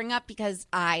thing you bring up because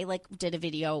I like did a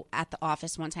video at the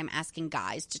office one time asking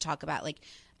guys to talk about like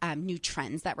new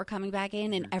trends that were coming back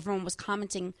in, and everyone was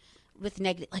commenting with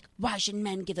negative, like, why should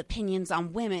men give opinions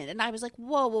on women? And I was like,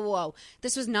 whoa.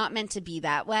 This was not meant to be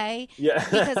that way. Yeah.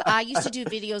 Because I used to do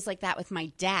videos like that with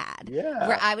my dad. Yeah.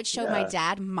 Where I would show my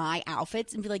dad my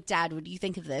outfits and be like, Dad, what do you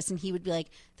think of this? And he would be like,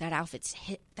 that outfit's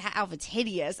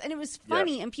hideous. And it was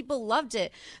funny and people loved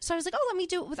it. So I was like, oh, let me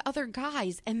do it with other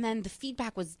guys. And then the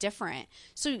feedback was different.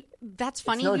 So that's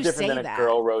funny it's no you different say than that. A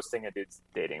girl roasting a dude's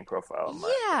dating profile.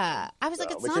 Yeah. I was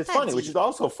like, it's which not is that funny, deep. which is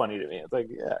also funny to me. It's like,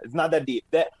 yeah, it's not that deep.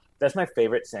 That's my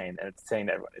favorite saying, and it's saying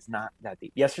to everyone, it's not that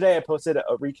deep. Yesterday, I posted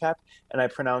a recap, and I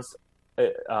pronounced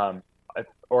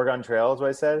Oregon Trail is what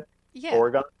I said. Yeah.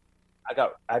 Oregon. I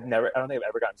don't think I've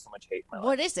ever gotten so much hate in my life.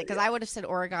 What is it? Because I would have said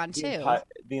Oregon too.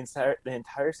 The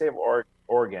entire state of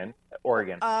Oregon.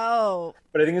 Oh.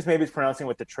 But I think maybe it's pronouncing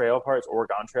with the trail part. It's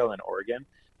Oregon Trail in Oregon.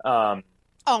 Oh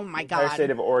my God. The entire state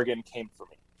of Oregon came for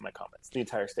me. My comments, the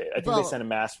entire state. I think they sent a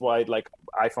mass-wide like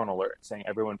iPhone alert saying,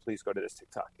 "Everyone, please go to this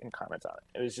TikTok and comment on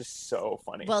it." It was just so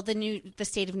funny. Well, the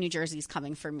state of New Jersey is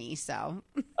coming for me, so.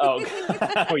 Oh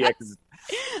yeah,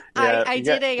 I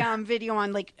did a video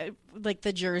on like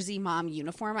the Jersey mom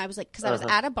uniform. I was like, because I was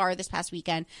at a bar this past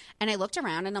weekend, and I looked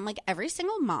around, and I'm like, every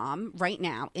single mom right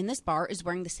now in this bar is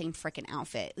wearing the same freaking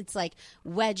outfit. It's like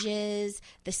wedges,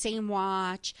 the same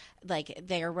watch, like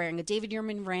they are wearing a David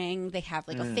Yurman ring. They have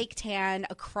like a fake tan,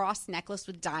 a cross necklace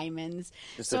with diamonds.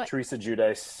 Just a Teresa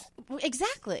Giudice.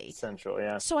 Exactly. Central,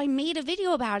 yeah. So I made a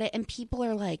video about it, and people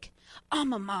are like,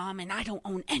 I'm a mom, and I don't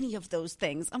own any of those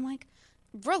things. I'm like,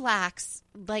 relax.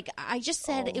 Like, I just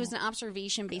said it was an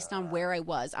observation based on where I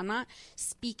was. I'm not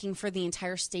speaking for the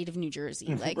entire state of New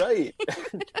Jersey. Like, right.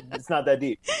 It's not that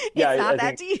deep. Yeah, it's not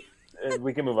that deep.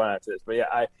 We can move on after this. But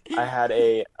yeah, I had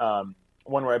a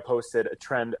one where I posted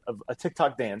a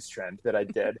TikTok dance trend that I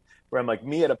did where I'm like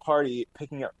me at a party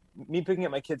picking up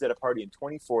my kids at a party in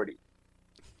 2040,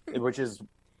 which is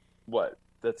what?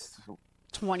 That's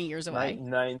 20 years away.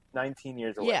 19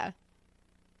 years away. Yeah.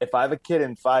 If I have a kid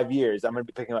in 5 years, I'm going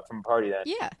to be picking them up from a party then.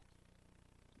 Yeah.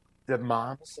 The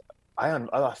moms, I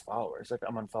lost followers. Like,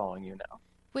 I'm unfollowing you now.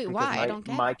 Wait, why? I don't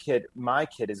get it. My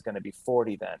kid is going to be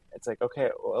 40 then. It's like, okay,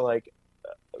 well, like,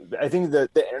 I think the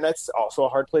internet's also a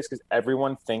hard place because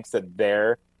everyone thinks that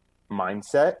their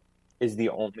mindset is the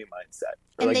only mindset.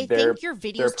 Or and like they think your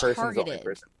video's targeted.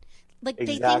 Like, exactly.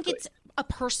 they think it's a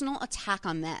personal attack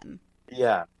on them.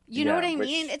 Yeah. You know what I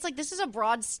mean? It's like, this is a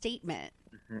broad statement.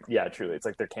 Yeah, truly. It's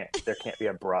like there can't be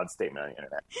a broad statement on the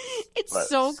internet. It's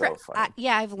so great.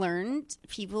 I've learned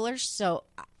people are so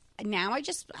now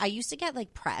I used to get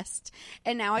like pressed,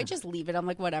 and now I just leave it. I'm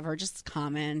like, whatever, just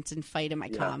comment and fight in my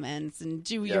comments and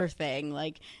do your thing.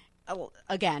 Like,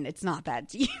 again, it's not that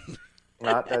deep.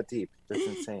 Not that deep. That's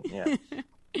insane. Yeah.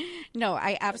 No,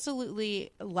 I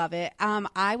absolutely love it.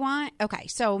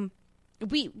 So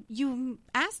you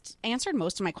answered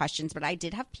most of my questions, but I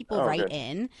did have people write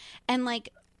in, and like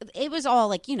it was all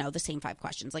like, the same 5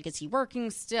 questions. Like, is he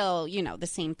working still? The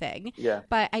same thing. Yeah.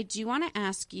 But I do want to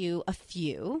ask you a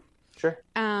few. Sure.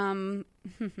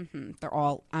 They're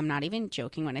all, I'm not even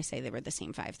joking when I say they were the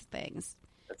same 5 things.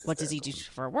 What does he do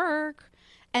for work?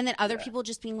 And then other people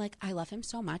just being like, I love him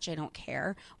so much. I don't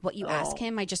care what you ask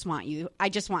him. I just want him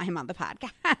on the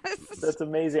podcast. That's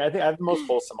amazing. I think I have the most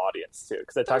wholesome audience too.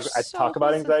 Because I so talk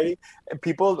about wholesome. anxiety, and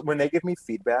people, when they give me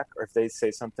feedback or if they say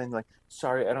something like,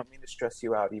 sorry, I don't mean to stress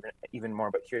you out even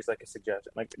more, but here's like a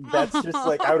suggestion. Like, that's just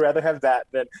like, I would rather have that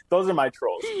than, those are my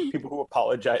trolls. People who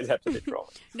apologize after they troll.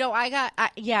 No, I've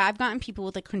gotten people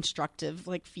with like constructive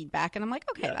like feedback, and I'm like,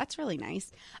 okay, that's really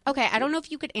nice. Okay, I don't know if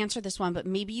you could answer this one, but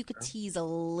maybe you could tease a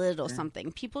little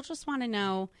something. People just want to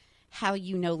know how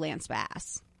you know Lance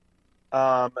Bass.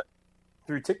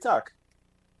 Through TikTok.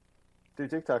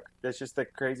 That's just the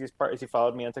craziest part is he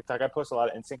followed me on TikTok. I post a lot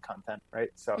of instant content, right?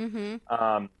 So,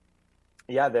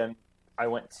 then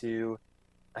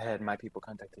I had my people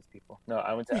contact his people. No,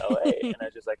 I went to LA and I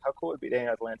was just like, how cool would it be to hang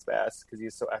out with Lance Bass because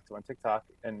he's so active on TikTok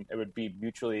and it would be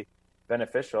mutually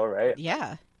beneficial, right?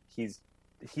 Yeah. He's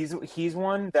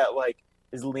one that like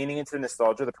is leaning into the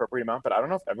nostalgia the appropriate amount, but I don't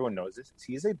know if everyone knows this.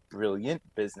 He's a brilliant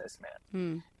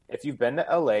businessman. If you've been to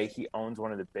LA, he owns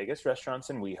one of the biggest restaurants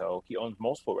in WeHo. He owns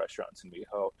multiple restaurants in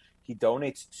WeHo. He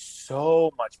donates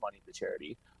so much money to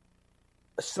charity.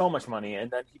 So much money. And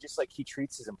then he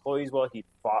treats his employees well. He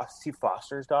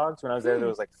fosters dogs. When I was there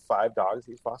was like 5 dogs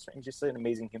he's fostering. He's just an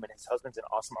amazing human. His husband's an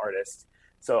awesome artist.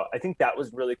 So I think that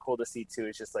was really cool to see too.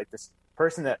 It's just like this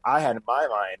person that I had in my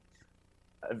mind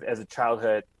as a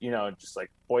childhood, just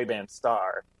like boy band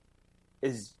star,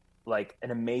 is like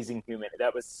an amazing human.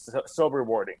 That was so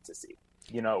rewarding to see.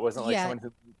 It wasn't like someone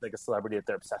who like a celebrity that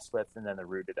they're obsessed with and then they're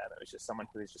rude to them. It was just someone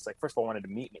who was just like, first of all, wanted to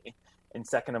meet me, and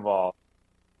second of all,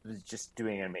 was just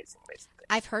doing an amazing thing.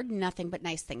 I've heard nothing but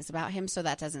nice things about him, so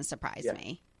that doesn't surprise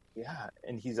me. Yeah,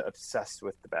 and he's obsessed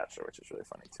with The Bachelor, which is really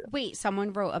funny too. Wait,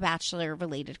 someone wrote a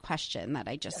Bachelor-related question that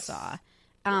I just saw. Yes,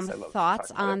 I love Thoughts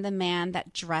talking about on the man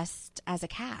that dressed as a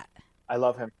cat? I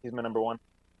love him. He's my number one.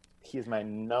 He is my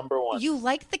number one. You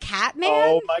like the cat man?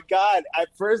 Oh my God. At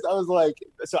first I was like,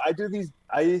 so I do these,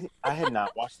 I had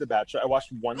not watched The Bachelor. I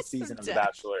watched one season of The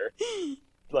Bachelor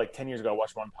like 10 years ago. I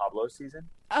watched Juan Pablo's season.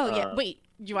 Oh yeah. Wait,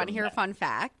 you want to hear a fun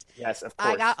fact? Yes, of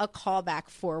course. I got a callback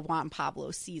for Juan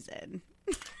Pablo's season.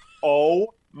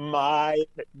 Oh my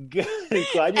God.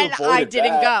 Glad you and I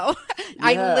didn't go. Yeah.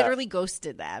 I literally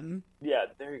ghosted them. Yeah,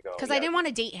 there you go. Because I didn't want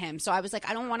to date him. So I was like,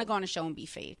 I don't want to go on a show and be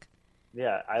fake.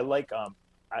 Yeah, I like,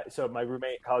 so my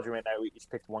college roommate and I, we each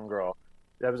picked one girl.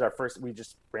 That was our first, we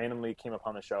just randomly came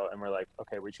upon the show and we're like,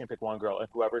 okay, we're just going to pick one girl. And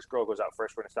whoever's girl goes out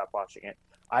first, we're going to stop watching it.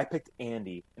 I picked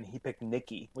Andy and he picked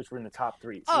Nikki, which were in the top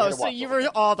 3. So you were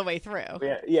all the way through.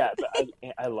 Yeah, but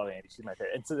I love Andy. She's my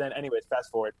favorite. And so then anyways, fast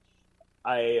forward.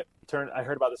 I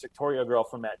heard about this Victoria girl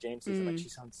from Matt James' season. Like, she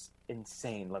sounds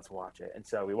insane. Let's watch it. And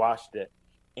so we watched it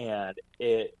and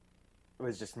it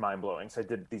was just mind blowing. So I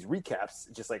did these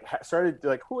recaps, just like started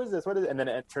like, who is this? What is it? And then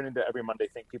it turned into every Monday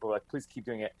thing. People were like, please keep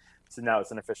doing it. So now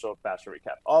it's an official Bachelor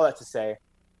recap. All that to say,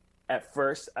 at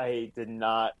first I did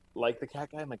not like the cat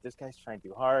guy. I'm like, this guy's trying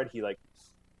too hard.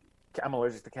 I'm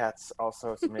allergic to cats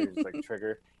also, so maybe it's like a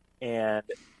trigger.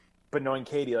 But knowing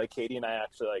Katie, like Katie and I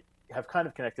actually like have kind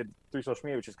of connected through social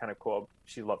media, which is kind of cool.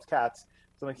 She loves cats.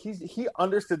 So like he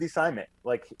understood the assignment.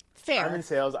 Like, fair. I'm in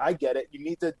sales. I get it. You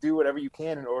need to do whatever you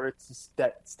can in order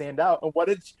to stand out. And what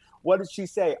did she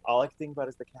say? All I can think about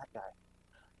is the cat guy.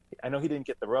 I know he didn't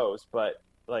get the rose, but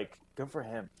like, good for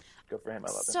him. Good for him.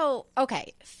 I love it. So,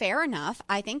 okay, fair enough.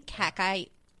 I think cat guy,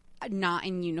 not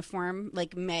in uniform,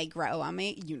 like may grow on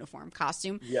me. Uniform,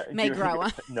 costume, may grow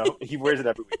on. No, he wears it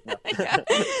every week. No. Yeah.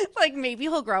 Like maybe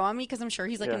he'll grow on me because I'm sure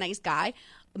he's like a nice guy.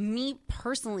 Me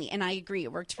personally, and I agree,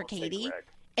 it worked for Katie.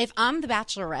 If I'm the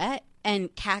Bachelorette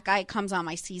and cat guy comes on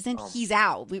my season, he's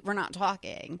out. We're not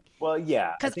talking. Well,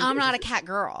 yeah. Because I'm not a cat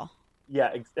girl.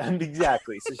 Yeah,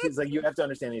 exactly. So she's like, you have to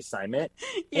understand the assignment.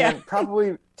 Yeah. And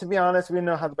probably, to be honest, we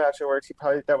know how The Bachelor works.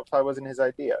 That probably wasn't his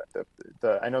idea.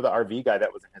 I know the RV guy,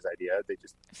 that wasn't his idea. They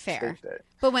just staged it.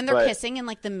 But when they're kissing and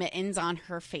like the mittens on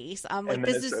her face, I'm like,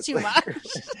 this is too much.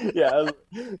 Yeah,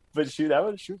 but shoot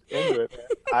into it,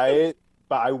 man.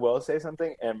 But I will say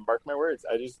something, and mark my words.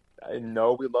 I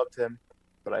know we loved him,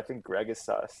 but I think Greg is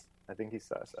sus. I think he's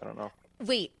sus. I don't know.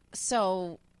 Wait,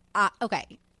 so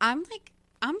okay, I'm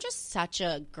just such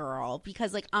a girl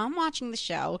because like I'm watching the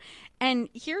show and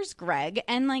here's Greg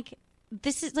and like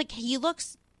this is like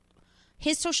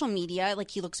his social media,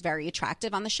 like he looks very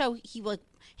attractive on the show.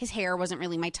 His hair wasn't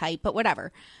really my type, but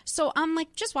whatever. So I'm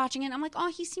like just watching it. I'm like,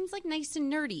 oh, he seems like nice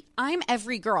and nerdy. I'm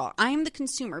every girl. I'm the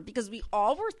consumer because we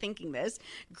all were thinking this.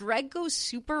 Greg goes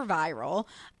super viral.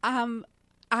 I'm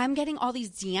getting all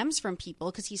these DMs from people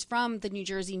because he's from the New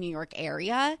Jersey, New York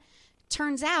area.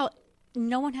 Turns out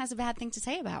no one has a bad thing to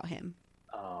say about him.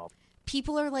 Oh.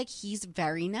 People are like, he's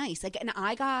very nice. Like, and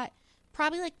I got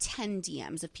probably like 10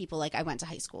 DMs of people like I went to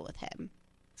high school with him.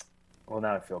 Well,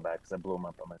 now I feel bad because I blew him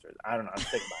up on my Twitter. I don't know. I'm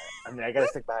sticking by it. I mean, I got to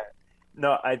stick by it.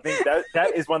 No, I think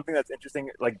that is one thing that's interesting.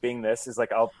 Like being this is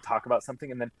like, I'll talk about something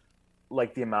and then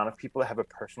like the amount of people that have a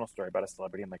personal story about a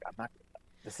celebrity. I'm like, I'm not,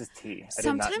 this is tea.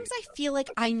 Sometimes I feel like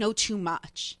I know too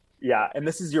much. Yeah. And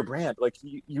this is your brand. Like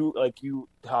you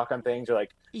talk on things or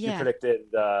like you predicted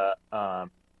the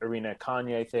Arena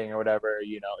Kanye thing or whatever,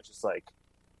 it's just like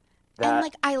that. And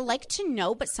like, I like to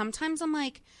know, but sometimes I'm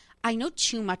like, I know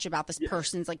too much about this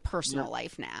person's like personal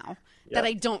life now that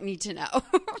I don't need to know.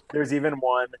 There's even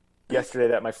one yesterday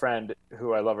that my friend,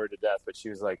 who I love her to death, but she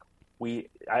was like,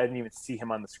 I didn't even see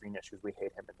him on the screen yet. She goes, we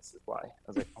hate him, and this is why. I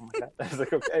was like, oh my God. I was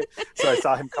like, okay. So I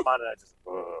saw him come on, and I just,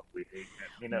 we hate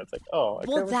him. It's like, oh.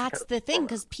 Well, that's the thing,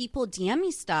 because people DM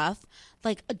me stuff,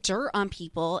 like dirt on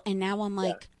people, and now I'm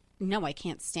like, no, I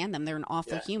can't stand them. They're an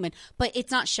awful human. But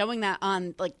it's not showing that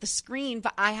on like the screen,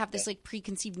 but I have this like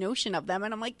preconceived notion of them,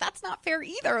 and I'm like, that's not fair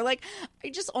either. Like, I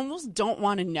just almost don't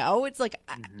want to know. It's like,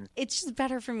 it's just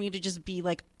better for me to just be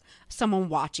like someone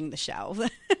watching the show.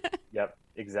 Yep.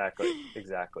 Exactly.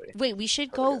 Wait, we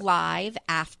should go live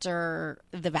after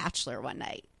The Bachelor one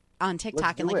night on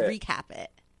TikTok and like recap it.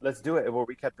 Let's do it. We'll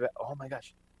recap it. Oh my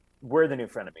gosh. we're the new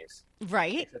frenemies.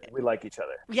 Right? Except we like each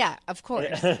other. Yeah, of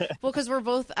course. Well, because we're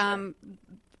both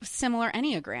similar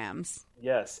Enneagrams.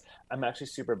 Yes. I'm actually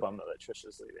super bummed though that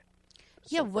Trisha's leaving.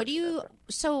 Yeah, what do you...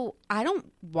 So, I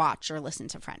don't watch or listen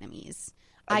to Frenemies.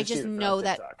 I just know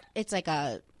that it's like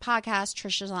a podcast,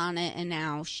 Trisha's on it, and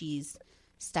now she's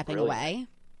stepping away.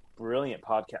 Brilliant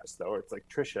podcast, though. It's like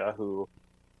Trisha, who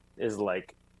is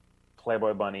like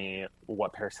Playboy Bunny,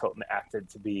 what Paris Hilton acted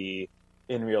to be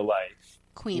in real life.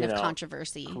 Queen of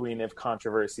controversy. Queen of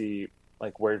controversy,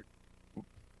 like where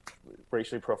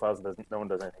racially profiles, no one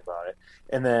does anything about it.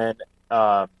 And then,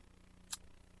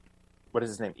 what is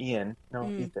his name? Ian? No,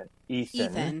 Ethan.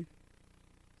 Ethan.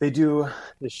 They do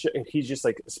the show. He's just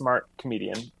like a smart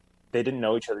comedian. They didn't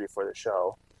know each other before the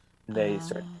show. They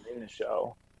started doing the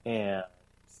show, and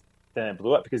then it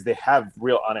blew up because they have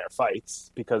real on-air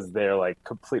fights because they're like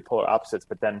complete polar opposites,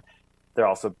 but then they're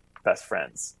also best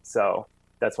friends. So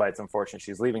that's why it's unfortunate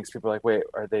she's leaving. Because people are like, wait,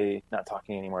 are they not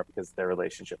talking anymore because their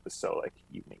relationship is so like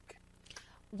unique?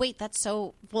 Wait, that's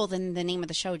so... Well, then the name of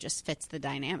the show just fits the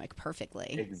dynamic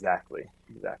perfectly. Exactly.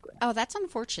 Oh, that's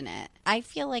unfortunate. I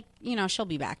feel like, she'll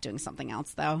be back doing something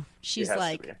else, though. She's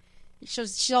like...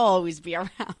 She'll always be around.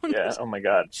 Yeah, oh my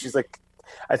God. She's like...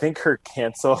 I think her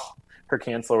cancel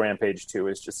rampage, too,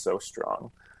 is just so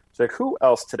strong. She's like, who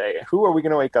else today? Who are we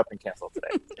going to wake up and cancel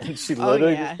today? And she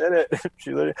literally just did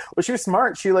it. She was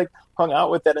smart. She like hung out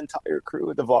with that entire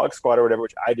crew, the Vlog Squad or whatever,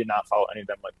 which I did not follow any of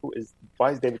them. Like,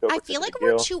 why is David Dobrik? I feel like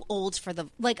we're too old for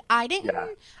I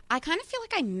kind of feel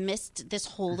like I missed this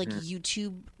whole like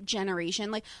YouTube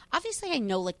generation. Like, obviously I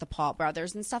know like the Paul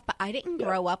brothers and stuff, but I didn't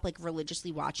grow up like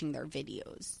religiously watching their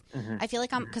videos. I feel like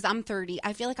because I'm 30,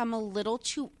 I feel like I'm a little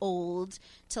too old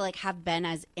to like have been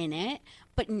as in it.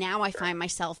 But now I find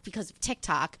myself, because of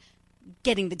TikTok,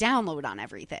 getting the download on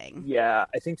everything. Yeah,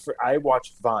 I think I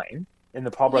watched Vine, and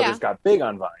the Paul brothers got big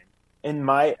on Vine. And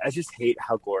I just hate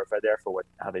how glorified they are for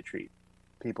how they treat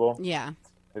people. Yeah.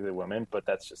 Particularly women, but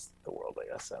that's just the world,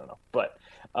 I guess. I don't know. But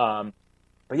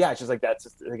yeah, it's just like that's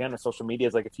just, again, social media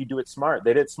is like, if you do it smart,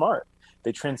 they did it smart.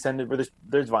 They transcended where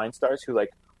there's Vine stars who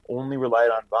like only relied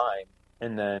on Vine,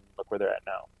 and then look where they're at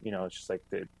now. It's just like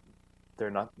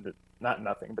they're not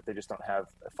nothing, but they just don't have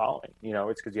a following.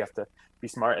 It's because you have to be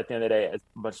smart. At the end of the day, as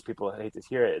much as people hate to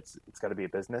hear it, it's got to be a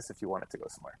business if you want it to go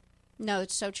somewhere. No,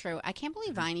 it's so true. I can't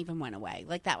believe Vine even went away.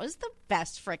 Like, that was the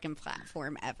best freaking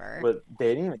platform ever. But they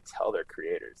didn't even tell their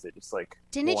creators. They just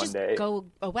didn't it just go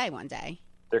away one day?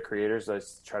 Their creators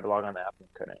just tried to log on the app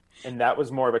and couldn't. And that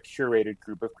was more of a curated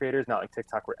group of creators, not like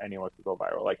TikTok where anyone could go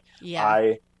viral. Like,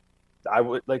 yeah. I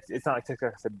would like, it's not like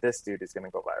TikTok said this dude is going to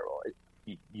go viral.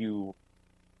 You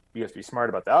have to be smart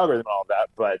about the algorithm and all of that,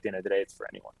 but at the end of the day, it's for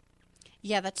anyone.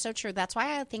 Yeah, that's so true. That's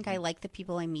why I think I like the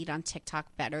people I meet on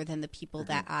TikTok better than the people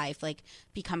that I've like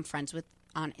become friends with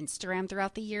on Instagram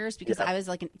throughout the years, because I was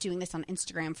like doing this on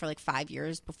Instagram for like 5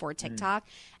 years before TikTok.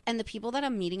 And the people that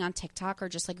I'm meeting on TikTok are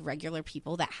just like regular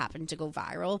people that happen to go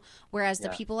viral. Whereas the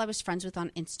people I was friends with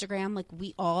on Instagram, like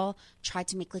we all tried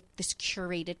to make like this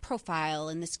curated profile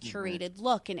and this curated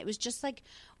look. And it was just like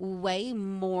way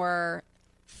more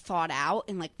thought out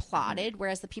and like plotted,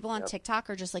 whereas the people on TikTok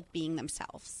are just like being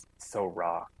themselves. So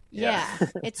raw. Yeah.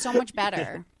 It's so much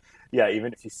better. Yeah,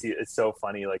 even if you see it's so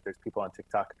funny, like there's people on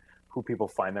TikTok who people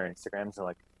find their Instagrams and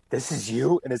like, this is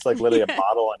you? And it's like literally a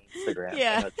model on Instagram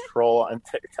and a troll on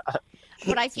TikTok.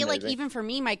 But I feel like even for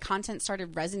me, my content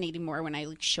started resonating more when I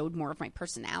like showed more of my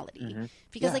personality.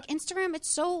 Because like Instagram,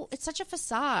 it's such a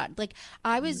facade. Like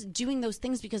I was doing those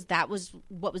things because that was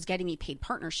what was getting me paid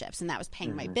partnerships and that was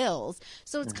paying my bills.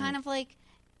 So it's kind of like,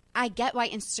 I get why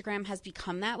Instagram has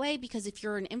become that way, because if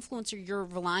you're an influencer, you're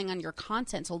relying on your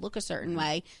content to look a certain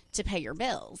way to pay your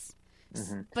bills.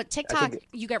 But TikTok,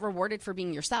 you get rewarded for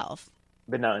being yourself.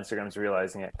 But now Instagram's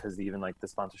realizing it, because even like the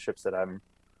sponsorships that I'm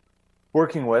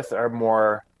working with are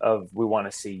more of, we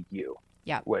want to see you.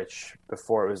 Yeah. Which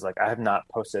before it was like, I have not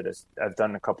posted I've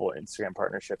done a couple of Instagram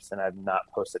partnerships and I've not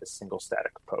posted a single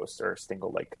static post or a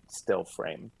single like still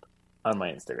frame on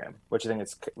my Instagram, which I think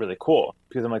is really cool,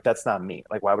 because I'm like, that's not me.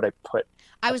 Like, why would I put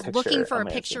I was looking for a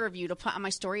picture of you to put on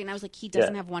my story, and I was like, he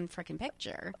doesn't have one freaking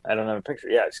picture. I don't have a picture.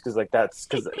 Yeah, it's because like that's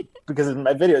because in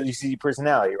my videos you see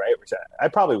personality, right? Which I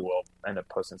probably will end up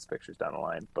posting some pictures down the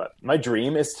line. But my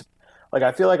dream is to, like,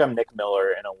 I feel like I'm Nick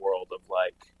Miller in a world of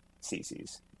like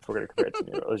CCs. If we're gonna compare it to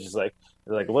me, it's just like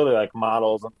literally like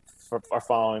models are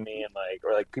following me, and like,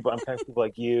 or like people, I'm kind of people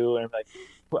like you, and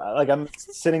like I'm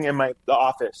sitting in the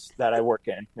office that I work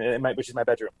in, which is my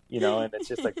bedroom, and it's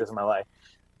just like, this is my life.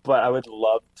 But I would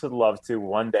love to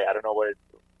one day, I don't know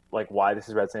why this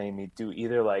is resonating with me, do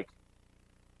either like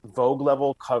Vogue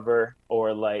level cover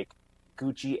or like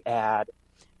Gucci ad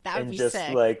That would and be just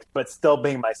sick. like, but still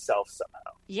being myself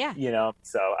somehow, Yeah. you know?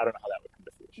 So I don't know how that would come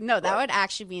to fruition. No, that but- would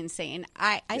actually be insane.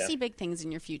 I Yeah. see big things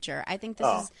in your future. I think this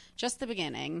Oh. is just the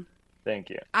beginning.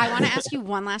 Thank you. I want to ask you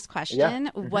one last question.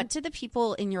 Yeah. What did the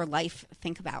people in your life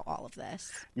think about all of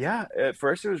this? Yeah, at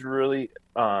first it was really,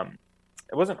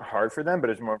 it wasn't hard for them, but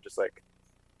it was more of just like,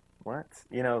 what?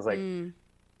 You know, it was like,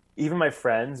 even my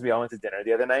friends, we all went to dinner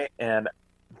the other night, and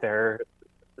they're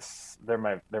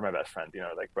my best friends, you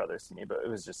know, like brothers to me. But it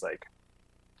was just like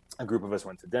a group of us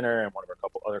went to dinner, and one of our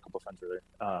other couple friends were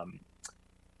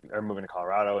are moving to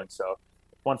Colorado, and so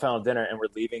one final dinner, and we're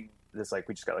leaving this, like,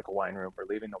 we just got like a wine room. We're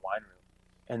leaving the wine room,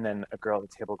 and then a girl at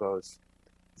the table goes,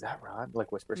 "Is that Rod?"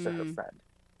 Like whispers to her friend,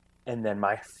 and then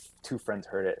my two friends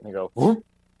heard it, and they go, "Whoop."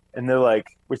 And they're like,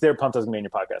 which they were pumped I was on your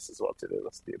podcast as well too. They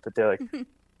listened to it, but they're like,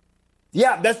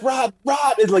 "Yeah, that's Rod.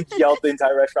 Rod!" And like yelled. The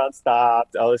entire restaurant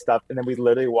stopped, all this stuff, and then we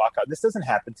literally walk out. This doesn't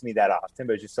happen to me that often,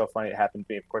 but it's just so funny. It happened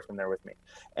to me, of course, when they're with me.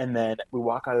 And then we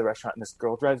walk out of the restaurant, and this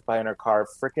girl drives by in her car,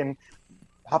 freaking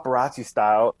paparazzi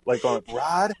style, like going,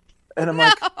 "Rod," and I'm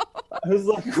like, I was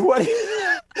like, "What?"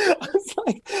 I was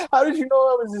like, "How did you know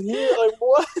I was here? Like,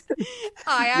 what?"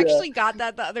 I actually got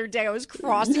that the other day. I was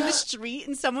crossing the street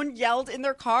and someone yelled in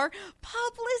their car,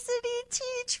 "Publicity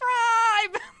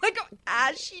T-Tribe!" Like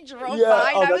as she drove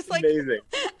by, and I was like, amazing.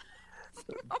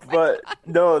 But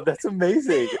no, that's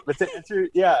amazing. But to answer,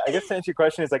 I guess to answer your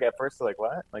question is like at first they're like,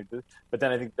 what? Like this? But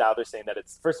then I think now they're saying that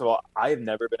it's, first of all, I have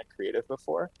never been a creative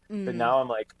before, but now I'm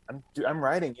like, I'm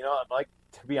writing, you know, I'm like,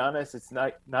 to be honest, it's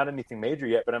not anything major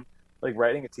yet, but I'm like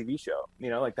writing a TV show, you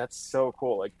know, like that's so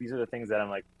cool. Like these are the things that I'm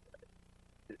like,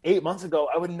 8 months ago,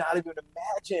 I would not have even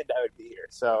imagined I would be here.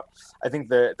 So I think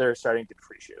they're starting to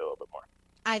appreciate it a little bit more.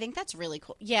 I think that's really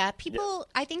cool. Yeah, people,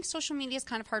 I think social media is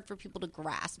kind of hard for people to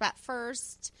grasp at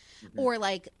first, or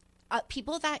like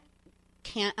people that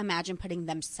can't imagine putting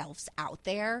themselves out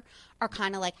there are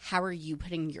kind of like, how are you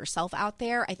putting yourself out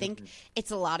there? I think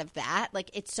it's a lot of that. Like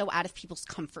it's so out of people's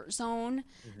comfort zone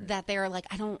that they're like,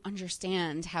 I don't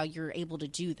understand how you're able to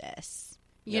do this.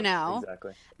 You know?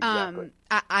 Exactly.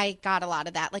 I got a lot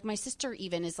of that. Like my sister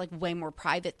even is like way more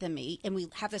private than me, and we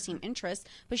have the same interests,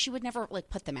 but she would never like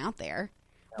put them out there.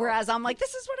 Whereas I'm like,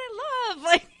 this is what I love.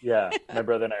 Like, yeah, my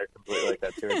brother and I are completely like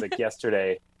that too. It's like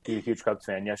yesterday, he's a huge Cubs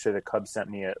fan. Yesterday, the Cubs sent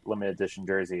me a limited edition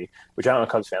jersey, which I'm a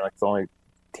Cubs fan. Like, it's the only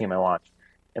team I watch.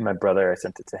 And my brother, I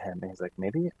sent it to him, and he's like,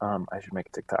 maybe I should make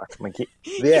a TikTok. I'm like,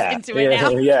 yeah, into it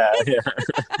now. Yeah.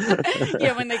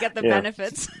 Yeah, when they get the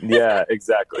benefits. Yeah,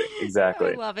 exactly.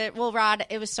 I love it. Well, Rod,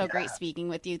 it was so great speaking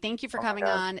with you. Thank you for coming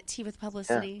on Tea with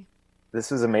Publicity. Yeah. This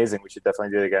was amazing. We should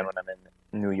definitely do it again when I'm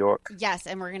in New York. Yes,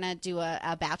 and we're going to do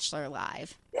a Bachelor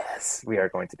Live. Yes, we are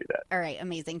going to do that. All right,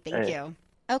 amazing. Thank you.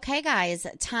 Okay, guys,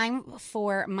 time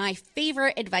for my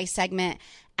favorite advice segment,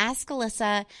 Ask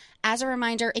Alyssa. As a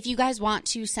reminder, if you guys want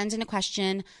to send in a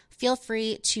question, feel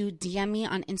free to DM me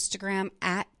on Instagram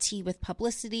at Tea with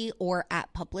Publicity or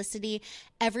at Publicity.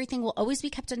 Everything will always be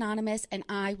kept anonymous, and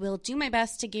I will do my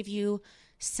best to give you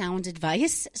sound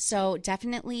advice. So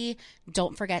definitely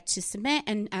don't forget to submit.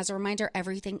 And as a reminder,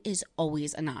 everything is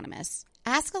always anonymous.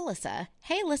 Ask Alyssa.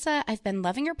 Hey, Alyssa, I've been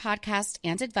loving your podcast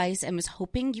and advice and was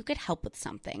hoping you could help with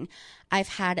something. I've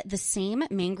had the same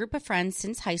main group of friends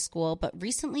since high school, but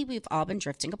recently we've all been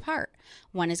drifting apart.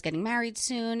 One is getting married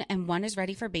soon, and one is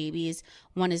ready for babies.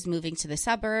 One is moving to the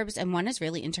suburbs, and one is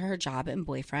really into her job and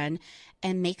boyfriend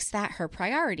and makes that her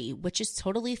priority, which is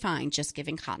totally fine, just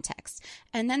giving context.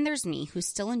 And then there's me, who's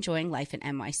still enjoying life in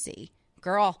NYC.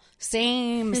 Girl,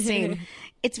 same.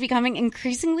 It's becoming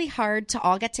increasingly hard to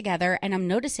all get together, and I'm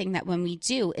noticing that when we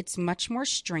do, it's much more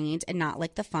strained and not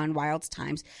like the fun, wild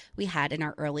times we had in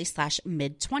our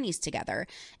early/mid-20s together.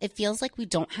 It feels like we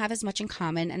don't have as much in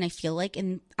common, and I feel like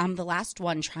I'm the last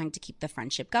one trying to keep the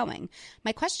friendship going.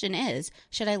 My question is,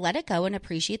 should I let it go and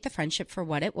appreciate the friendship for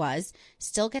what it was,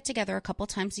 still get together a couple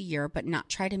times a year, but not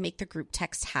try to make the group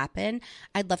text happen?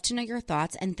 I'd love to know your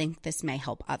thoughts and think this may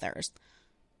help others.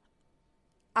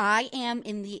 I am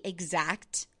in the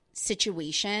exact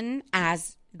situation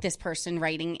as this person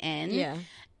writing in.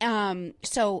 Yeah.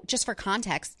 So just for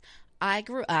context, I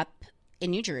grew up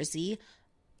in New Jersey.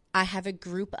 I have a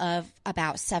group of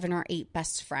about 7 or 8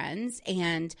 best friends,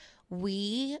 and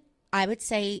I would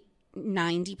say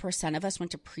 90% of us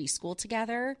went to preschool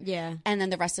together. Yeah. And then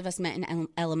the rest of us met in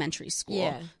elementary school.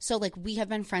 Yeah. So like we have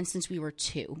been friends since we were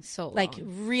 2. So long. Like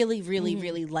really, really,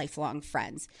 really lifelong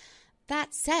friends.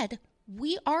 That said,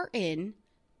 we are in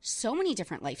so many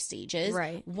different life stages.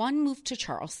 Right. One moved to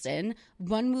Charleston.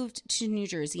 One moved to New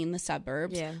Jersey in the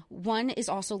suburbs. Yeah. One is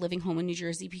also living home in New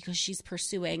Jersey because she's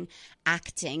pursuing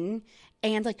acting.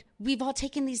 And like we've all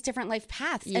taken these different life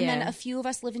paths. And then a few of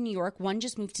us live in New York. One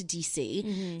just moved to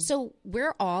DC. So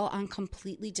we're all on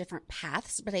completely different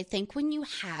paths. But I think when you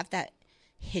have that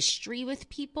history with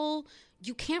people,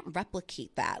 you can't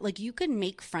replicate that. Like you can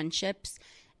make friendships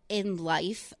in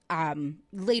life,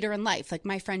 later in life. Like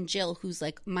my friend Jill, who's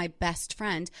like my best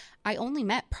friend, I only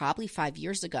met probably 5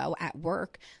 years ago at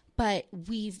work, but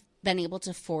we've been able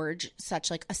to forge such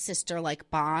like a sister-like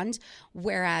bond.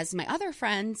 Whereas my other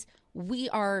friends, we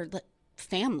are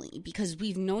family because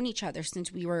we've known each other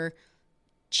since we were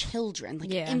children,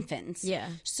 like infants. Yeah.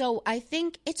 So I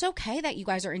think it's okay that you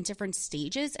guys are in different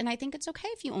stages. And I think it's okay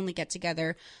if you only get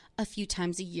together a few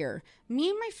times a year. Me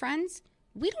and my friends,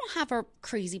 we don't have our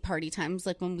crazy party times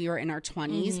like when we were in our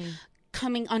 20s.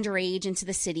 Coming underage into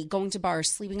the city, going to bars,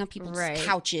 sleeping on people's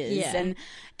couches,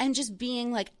 and just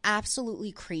being like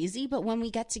absolutely crazy. But when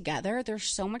we get together, there's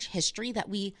so much history that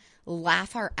we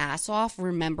laugh our ass off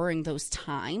remembering those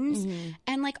times.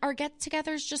 And like our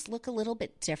get-togethers just look a little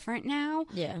bit different now.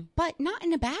 Yeah. But not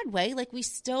in a bad way. Like we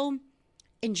still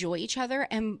enjoy each other.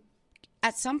 And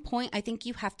at some point, I think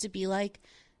you have to be like,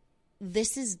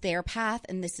 this is their path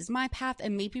and this is my path.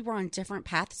 And maybe we're on different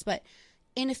paths. But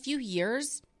in a few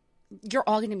years, you're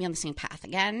all going to be on the same path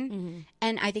again.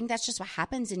 And I think that's just what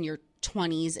happens in your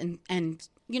 20s and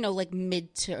you know, like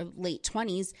mid to late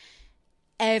 20s.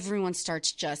 Everyone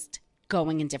starts just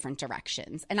going in different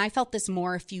directions. And I felt this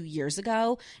more a few years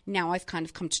ago. Now I've kind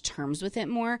of come to terms with it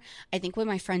more. I think when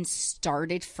my friends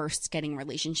started first getting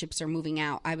relationships or moving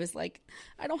out, I was like,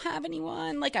 I don't have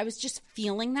anyone. Like I was just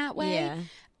feeling that way.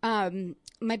 Yeah.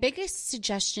 My biggest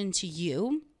suggestion to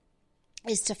you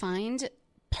is to find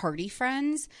party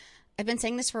friends. I've been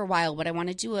saying this for a while, but I want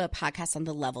to do a podcast on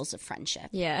the levels of friendship.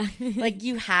 Yeah. Like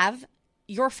you have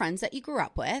your friends that you grew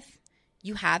up with.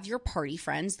 You have your party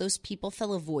friends. Those people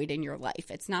fill a void in your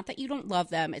life. It's not that you don't love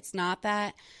them. It's not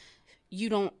that you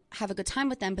don't have a good time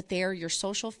with them, but they're your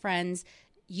social friends.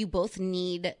 You both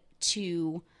need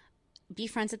to be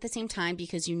friends at the same time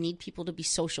because you need people to be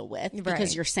social with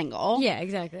because you're single. Yeah,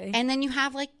 exactly. And then you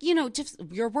have like, you know, just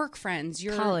your work friends,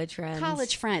 your college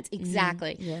friends.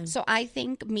 Exactly. Yeah. So I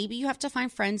think maybe you have to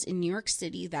find friends in New York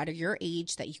City that are your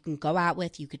age that you can go out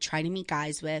with. You could try to meet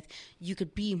guys with. You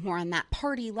could be more on that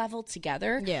party level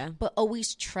together. Yeah. But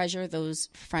always treasure those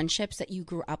friendships that you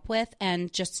grew up with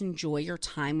and just enjoy your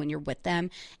time when you're with them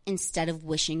instead of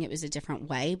wishing it was a different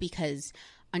way because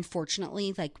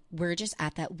unfortunately, like we're just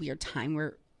at that weird time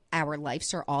where our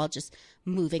lives are all just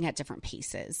moving at different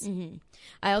paces.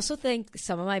 I also think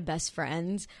some of my best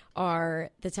friends are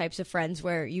the types of friends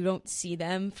where you don't see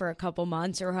them for a couple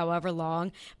months or however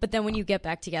long, but then when you get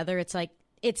back together, it's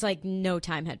like no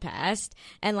time had passed.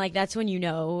 And like, that's when you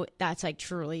know that's like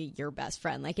truly your best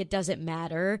friend. Like it doesn't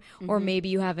matter. Or maybe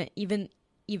you haven't even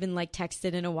like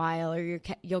texted in a while or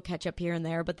you'll catch up here and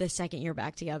there. But the second you're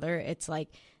back together, it's like,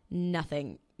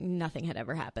 nothing had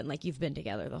ever happened. Like you've been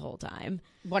together the whole time.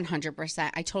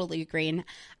 100%. I totally agree. And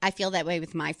I feel that way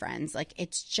with my friends. Like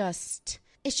it's just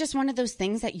one of those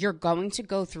things that you're going to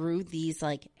go through these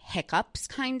like hiccups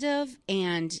kind of.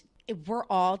 And we're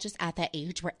all just at that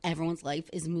age where everyone's life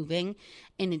is moving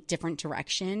in a different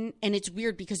direction. And it's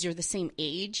weird because you're the same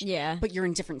age, but you're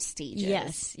in different stages.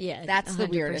 Yes. Yeah. That's 100%. The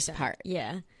weirdest part.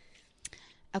 Yeah.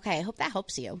 Okay. I hope that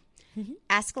helps you.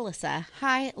 Ask Alyssa.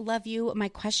 Hi, love you. My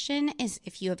question is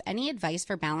if you have any advice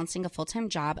for balancing a full-time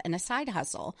job and a side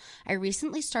hustle. I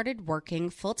recently started working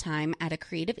full-time at a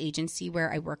creative agency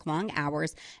where I work long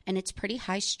hours and it's pretty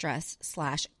high stress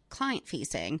 / client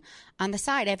facing. On the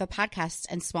side, I have a podcast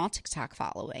and small TikTok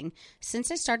following. Since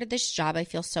I started this job, I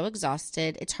feel so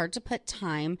exhausted. It's hard to put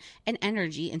time and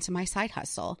energy into my side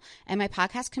hustle. And my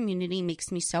podcast community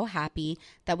makes me so happy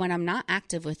that when I'm not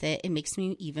active with it, it makes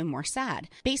me even more sad.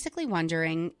 Basically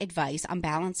wondering advice on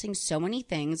balancing so many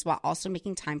things while also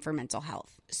making time for mental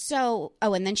health. So,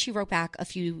 and then she wrote back a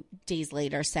few days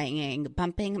later saying,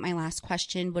 bumping my last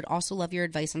question, would also love your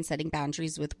advice on setting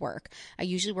boundaries with work. I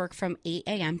usually work from 8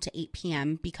 a.m. to 8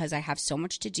 p.m. because I have so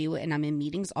much to do and I'm in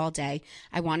meetings all day.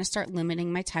 I want to start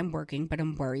limiting my time working, but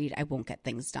I'm worried I won't get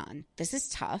things done. This is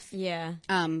tough. Yeah.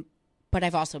 But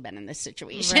I've also been in this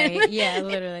situation. Right. Yeah,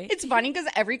 literally. It's funny because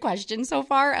every question so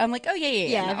far, I'm like, oh,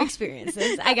 yeah. I've experienced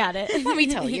this. I got it. Let me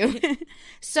tell you.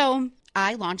 So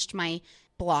I launched my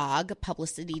blog,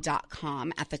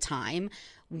 publicity.com, at the time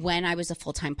when I was a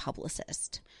full-time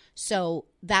publicist. So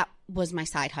that was my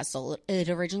side hustle. It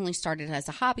originally started as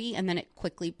a hobby, and then it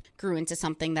quickly grew into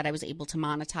something that I was able to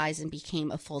monetize and became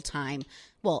a full-time,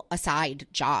 a side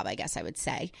job, I guess I would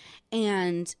say.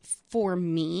 And for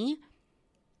me,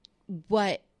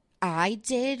 what I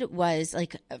did was,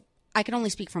 like, I can only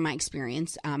speak from my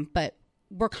experience, but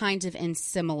we're kind of in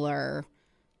similar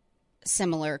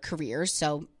careers,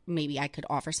 so maybe I could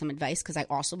offer some advice because I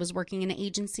also was working in an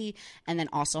agency and then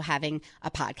also having a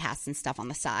podcast and stuff on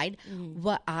the side.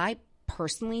 What I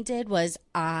personally did was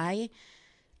I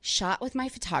shot with my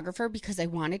photographer because I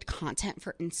wanted content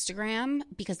for Instagram,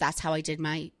 because that's how I did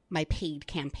my paid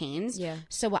campaigns. Yeah.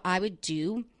 So what I would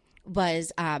do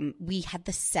was we had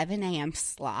the 7 a.m.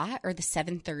 slot, or the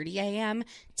 7:30 a.m.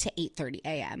 to 8:30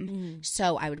 a.m.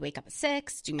 So I would wake up at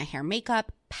 6, do my hair and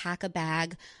makeup, pack a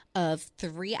bag of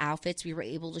 3 outfits. We were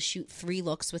able to shoot 3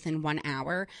 looks within 1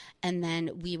 hour. And then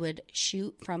we would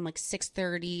shoot from like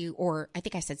 6:30, or I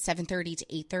think I said 7:30 to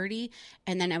 8:30.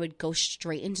 And then I would go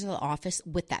straight into the office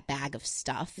with that bag of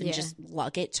stuff and just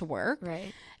lug it to work.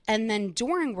 Right. And then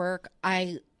during work,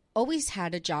 I always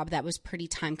had a job that was pretty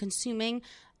time consuming.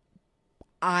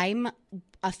 I'm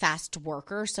a fast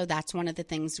worker, so that's one of the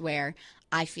things where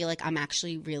I feel like I'm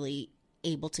actually really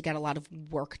able to get a lot of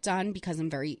work done because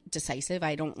I'm very decisive.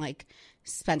 I don't like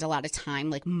spend a lot of time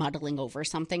like muddling over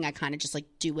something. I kind of just like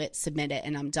do it, submit it,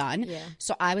 and I'm done. Yeah.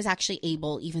 So I was actually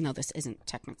able, even though this isn't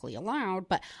technically allowed,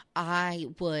 but I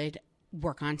would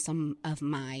work on some of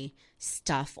my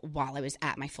stuff while I was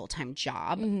at my full-time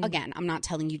job. Again, I'm not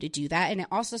telling you to do that. And it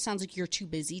also sounds like you're too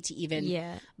busy to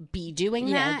even be doing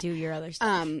that. Yeah, do your other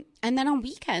stuff. And then on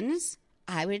weekends,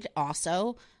 I would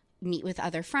also meet with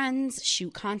other friends,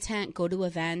 shoot content, go to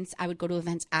events. I would go to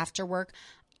events after work.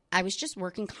 I was just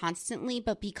working constantly,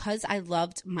 but because I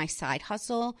loved my side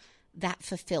hustle, that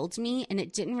fulfilled me. And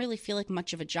it didn't really feel like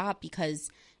much of a job because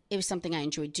it was something I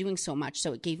enjoyed doing so much.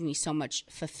 So it gave me so much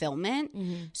fulfillment.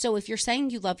 So if you're saying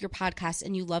you love your podcast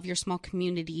and you love your small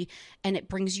community and it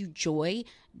brings you joy,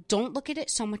 don't look at it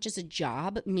so much as a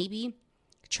job. Maybe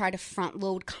try to front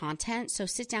load content. So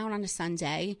sit down on a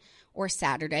Sunday or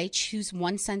Saturday, choose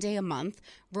one Sunday a month,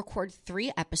 record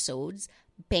 3 episodes,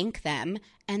 bank them,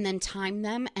 and then time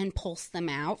them and pulse them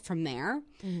out from there.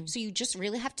 So you just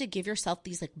really have to give yourself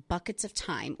these like buckets of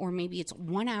time, or maybe it's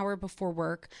 1 hour before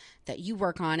work that you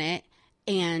work on it,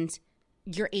 and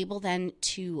you're able then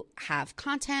to have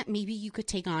content. Maybe you could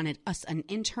take on an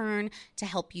intern to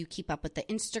help you keep up with the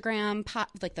Instagram,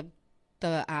 like the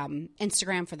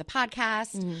Instagram for the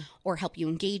podcast, or help you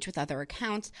engage with other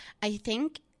accounts. I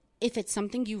think if it's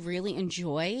something you really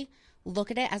enjoy,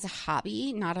 look at it as a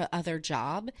hobby, not a other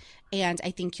job, and I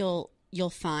think you'll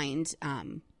find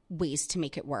ways to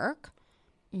make it work.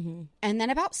 And then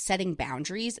about setting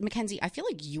boundaries, Mackenzie, I feel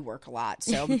like you work a lot,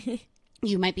 so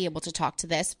you might be able to talk to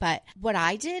this. But what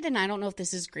I did, and I don't know if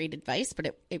this is great advice,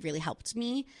 but it really helped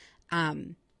me.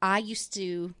 I used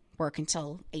to work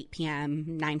until 8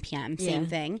 p.m., 9 p.m., same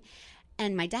thing.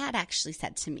 And my dad actually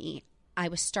said to me, I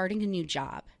was starting a new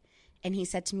job, and he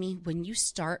said to me, when you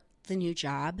start the new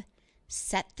job,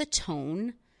 set the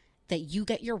tone that you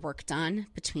get your work done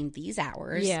between these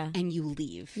hours and you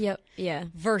leave.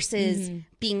 Versus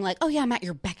being like, oh yeah, I'm at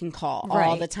your beck and call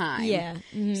all the time.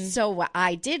 So what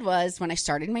I did was, when I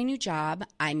started my new job,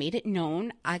 I made it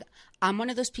known. I'm one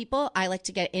of those people, I like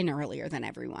to get in earlier than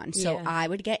everyone. So I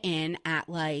would get in at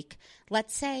like,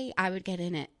 let's say I would get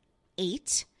in at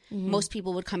 8. Most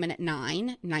people would come in at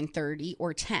 9, 9:30,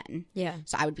 or 10.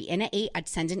 So I would be in at 8. I'd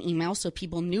send an email so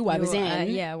people knew I was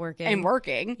in working. and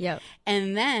working.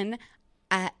 And then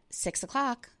at 6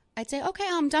 o'clock, I'd say, okay,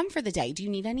 I'm done for the day. Do you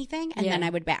need anything? And then I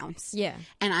would bounce.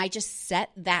 And I just set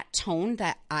that tone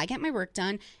that I get my work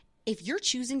done. If you're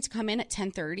choosing to come in at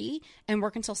 10:30 and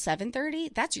work until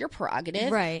 7:30, that's your prerogative.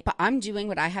 But I'm doing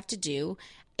what I have to do.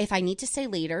 If I need to stay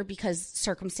later because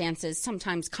circumstances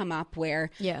sometimes come up where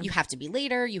you have to be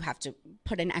later, you have to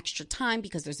put in extra time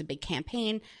because there's a big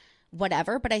campaign,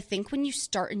 whatever. But I think when you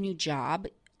start a new job,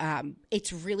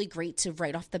 it's really great to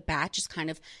right off the bat just kind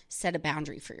of set a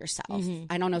boundary for yourself.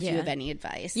 I don't know if you have any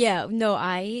advice. No,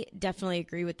 I definitely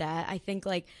agree with that. I think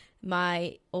like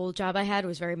my old job I had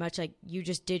was very much like you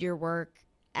just did your work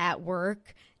at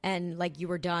work, and like you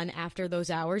were done after those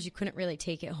hours. You couldn't really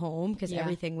take it home because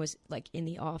everything was like in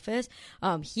the office.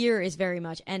 Here is very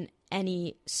much, and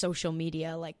any social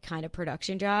media like kind of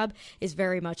production job is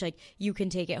very much like you can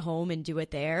take it home and do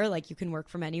it there. Like you can work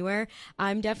from anywhere.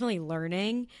 I'm definitely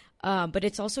learning. But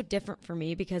it's also different for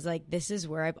me because like this is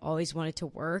where I've always wanted to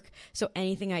work. So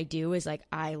anything I do is like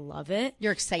I love it.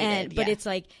 You're excited. But it's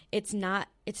like it's not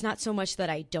so much that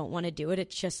I don't want to do it.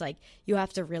 It's just like you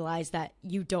have to realize that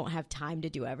you don't have time to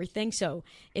do everything. So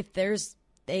if there's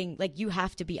like you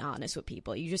have to be honest with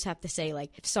people. You just have to say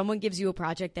like if someone gives you a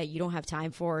project that you don't have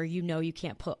time for, or you know you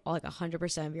can't put like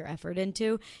 100% of your effort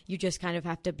into, you just kind of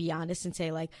have to be honest and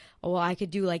say like, oh well, I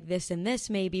could do like this and this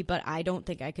maybe, but I don't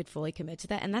think I could fully commit to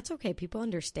that. And that's okay. People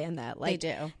understand that. Like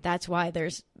they do. That's why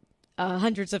there's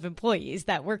hundreds of employees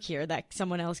that work here that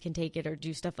someone else can take it or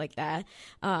do stuff like that.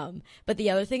 But the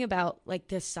other thing about like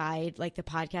the side, like the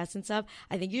podcast and stuff,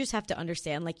 I think you just have to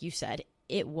understand, like you said,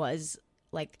 it was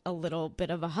like a little bit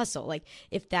of a hustle. Like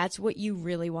if that's what you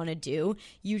really want to do,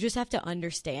 you just have to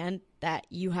understand that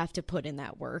you have to put in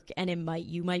that work, and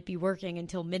you might be working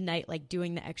until midnight, like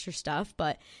doing the extra stuff,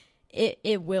 but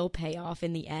it will pay off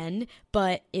in the end,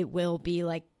 but it will be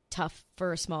like tough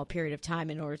for a small period of time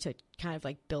in order to kind of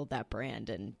like build that brand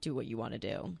and do what you want to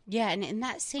do. Yeah, and in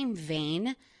that same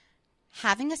vein,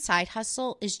 having a side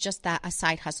hustle is just that, a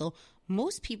side hustle.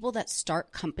 Most people that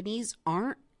start companies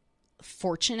aren't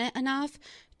fortunate enough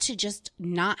to just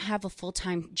not have a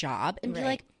full-time job and be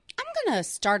like, I'm going to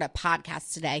start a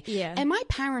podcast today. Yeah. And my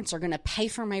parents are going to pay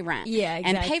for my rent. Yeah,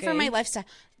 exactly. And pay for my lifestyle.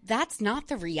 That's not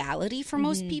the reality for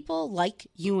most people like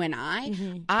you and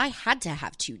I. I had to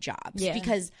have 2 jobs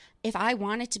because if I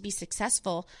wanted to be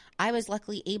successful, I was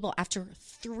luckily able, after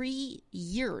 3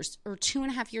 years or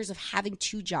 2.5 years of having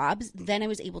 2 jobs, then I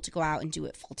was able to go out and do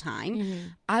it full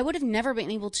time. I would have never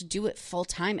been able to do it full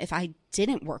time if I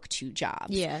didn't work 2 jobs.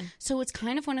 Yeah. So it's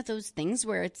kind of one of those things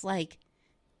where it's like,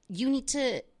 you need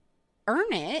to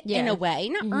earn it in a way,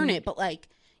 not earn it, but like,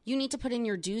 you need to put in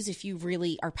your dues if you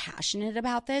really are passionate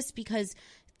about this, because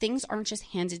things aren't just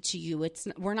handed to you.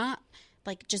 We're not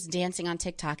like just dancing on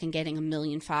TikTok and getting 1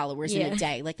 million followers in a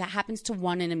day. Like that happens to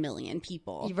 1 in a million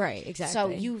people. Right, exactly. So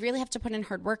you really have to put in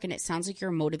hard work, and it sounds like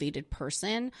you're a motivated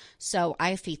person. So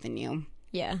I have faith in you.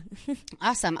 Yeah.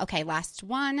 Awesome. Okay, last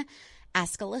one.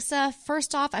 Ask Alyssa.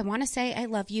 First off, I want to say I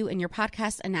love you and your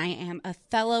podcast, and I am a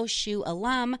fellow SHU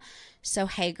alum. So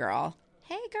hey, girl.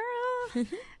 Hey, girl.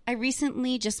 I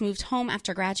recently just moved home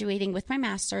after graduating with my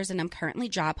master's, and I'm currently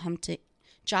job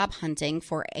hunting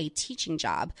for a teaching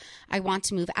job. I want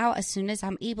to move out as soon as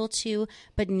I'm able to,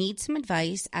 but need some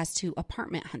advice as to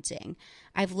apartment hunting.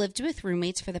 I've lived with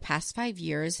roommates for the past 5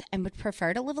 years and would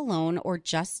prefer to live alone or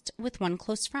just with one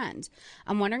close friend.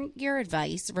 I'm wondering your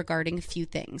advice regarding a few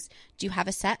things. Do you have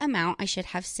a set amount I should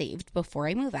have saved before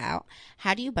I move out?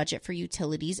 How do you budget for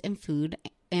utilities and food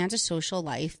and a social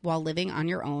life while living on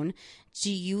your own?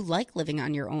 Do you like living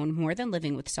on your own more than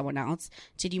living with someone else?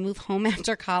 Did you move home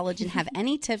after college, and have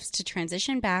any tips to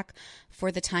transition back for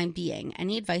the time being?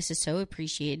 Any advice is so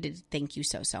appreciated. Thank you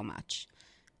so, so much.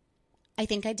 I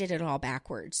think I did it all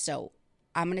backwards, so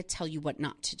I'm going to tell you what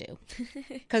not to do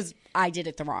because I did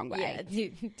it the wrong way. Yeah,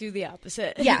 do the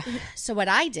opposite. Yeah. So what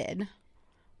I did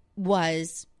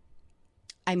was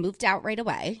I moved out right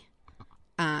away.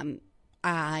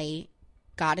 I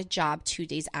got a job 2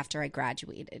 days after I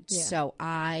graduated. Yeah. So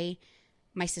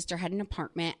my sister had an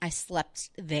apartment. I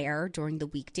slept there during the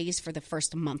weekdays for the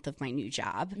first month of my new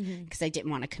job because I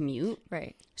didn't want to commute.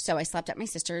 Right. So I slept at my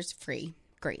sister's free.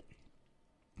 Great.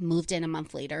 Moved in a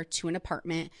month later to an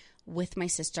apartment with my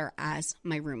sister as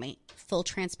my roommate. Full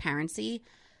transparency,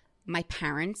 my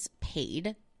parents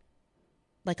paid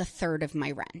like a third of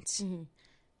my rent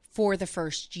for the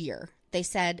first year. They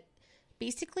said,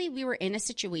 basically, we were in a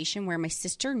situation where my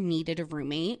sister needed a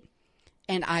roommate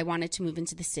and I wanted to move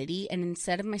into the city. And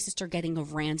instead of my sister getting a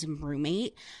random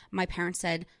roommate, my parents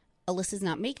said, Alyssa's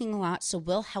not making a lot, so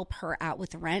we'll help her out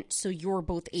with rent so you're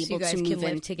both able to move can in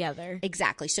live together.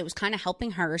 Exactly. So it was kind of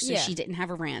helping her so she didn't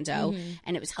have a rando,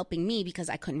 and it was helping me because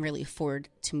I couldn't really afford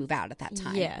to move out at that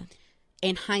time. Yeah.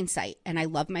 In hindsight, and I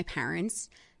love my parents,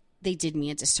 they did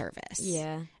me a disservice.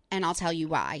 Yeah. And I'll tell you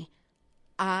why.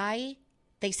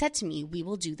 They said to me, we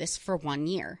will do this for 1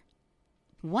 year.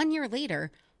 1 year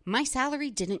later, my salary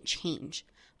didn't change.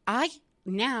 I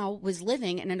now was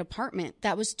living in an apartment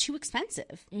that was too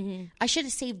expensive. I should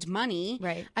have saved money.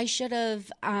 Right. I should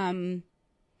have been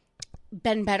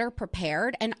better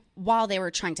prepared. And while they were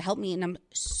trying to help me, and I'm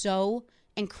so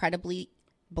incredibly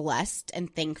blessed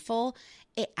and thankful,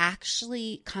 it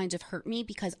actually kind of hurt me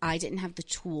because I didn't have the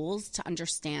tools to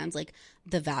understand like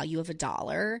the value of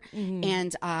 $1.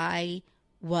 And I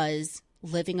was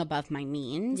living above my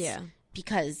means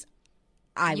because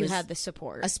you had the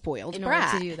support, a spoiled in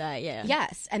brat. order to do that. Yeah.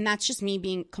 Yes. And that's just me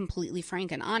being completely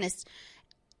frank and honest.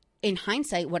 In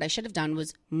hindsight, what I should have done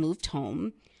was moved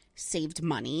home, saved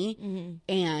money,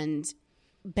 and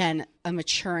been a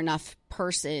mature enough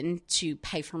person to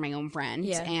pay for my own rent.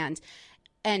 Yeah.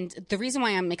 And the reason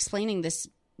why I'm explaining this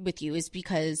with you is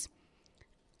because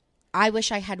I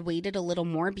wish I had waited a little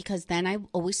more, because then I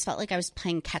always felt like I was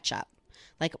playing catch up.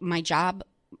 Like my job,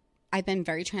 I've been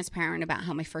very transparent about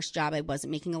how my first job, I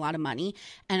wasn't making a lot of money.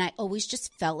 And I always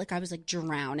just felt like I was like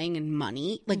drowning in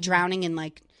money, like drowning in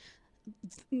like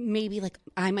maybe like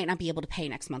I might not be able to pay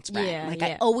next month's rent.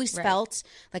 I always felt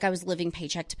like I was living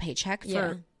paycheck to paycheck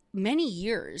for many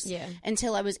years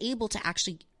until I was able to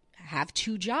actually have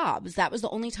 2 jobs. That was the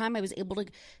only time I was able to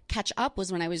catch up,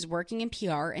 was when I was working in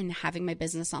PR and having my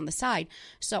business on the side.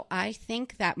 So I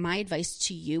think that my advice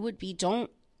to you would be, don't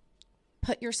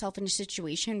put yourself in a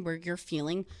situation where you're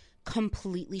feeling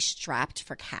completely strapped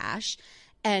for cash.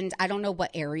 And I don't know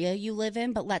what area you live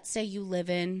in, but let's say you live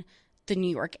in the New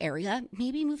York area,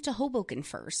 maybe move to Hoboken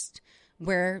first,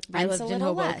 where I rent's lived a in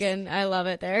little Hoboken. less. I love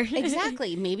it there.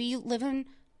 Exactly. Maybe you live in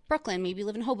Brooklyn, maybe you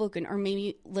live in Hoboken, or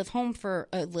maybe live home for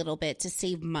a little bit to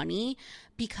save money,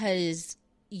 because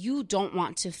you don't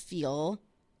want to feel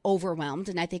overwhelmed.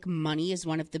 And I think money is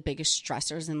one of the biggest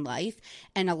stressors in life.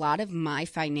 And a lot of my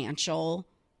financial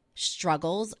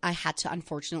struggles, I had to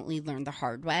unfortunately learn the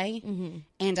hard way. Mm-hmm.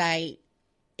 And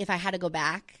if I had to go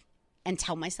back and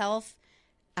tell myself,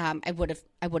 I would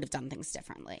have done things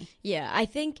differently. Yeah, I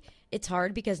think it's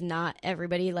hard because not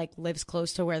everybody like lives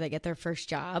close to where they get their first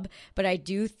job. But I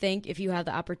do think if you have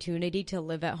the opportunity to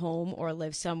live at home or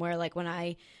live somewhere, like when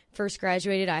I first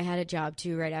graduated, I had a job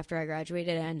too right after I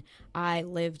graduated, and I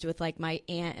lived with like my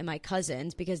aunt and my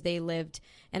cousins because they lived,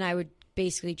 and I would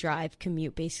basically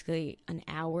commute basically an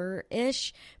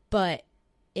hour-ish, but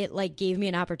it like gave me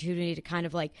an opportunity to kind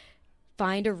of like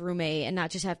find a roommate and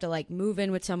not just have to like move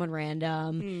in with someone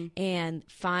random and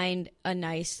find a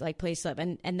nice like place to live.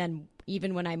 And then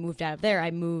even when I moved out of there, I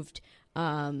moved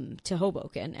to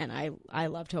Hoboken, and I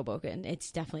loved Hoboken.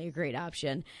 It's definitely a great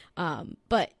option.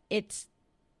 But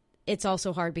it's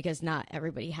also hard because not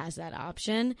everybody has that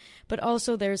option. But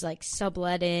also there's like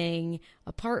subletting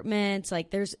apartments. Like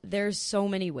there's so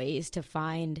many ways to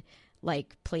find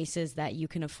like places that you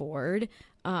can afford.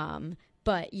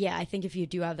 But yeah, I think if you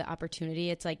do have the opportunity,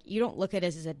 it's like you don't look at it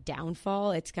as a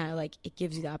downfall. It's kind of like it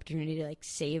gives you the opportunity to like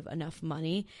save enough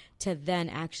money to then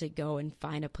actually go and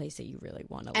find a place that you really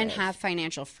want to live. And have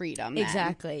financial freedom. Then.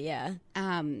 Exactly, yeah.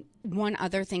 One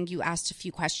other thing, you asked a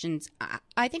few questions.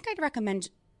 I think I'd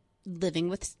recommend living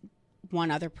with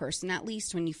one other person at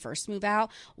least when you first move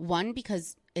out. One,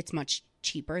 because it's much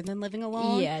cheaper than living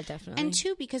alone. Yeah, definitely. And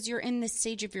 2, because you're in this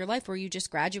stage of your life where you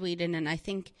just graduated, and I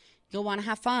think you'll want to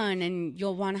have fun and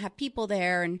you'll want to have people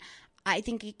there. And I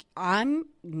think I'm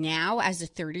now, as a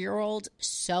 30-year-old,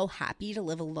 so happy to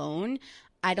live alone.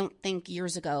 I don't think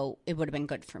years ago it would have been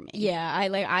good for me. Yeah,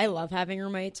 I love having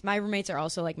roommates. My roommates are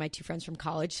also like my 2 friends from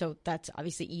college, so that's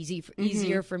obviously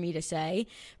easier for me to say.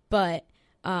 But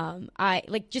I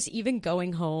like just even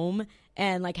going home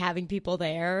and like having people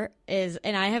there is,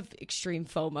 and I have extreme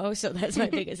FOMO, so that's my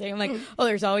biggest thing. I'm like, oh,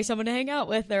 there's always someone to hang out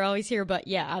with. They're always here. But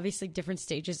yeah, obviously different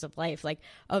stages of life. Like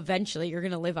eventually you're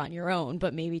going to live on your own,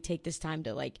 but maybe take this time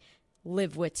to like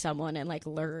live with someone and like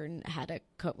learn how to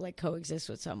coexist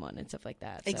with someone and stuff like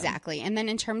that. So. Exactly. And then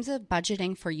in terms of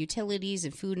budgeting for utilities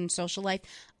and food and social life,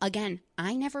 again,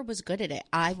 I never was good at it.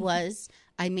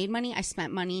 I made money. I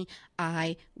spent money.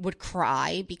 I would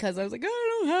cry because I was like, I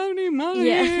don't have any money.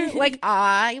 Yeah. Like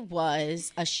I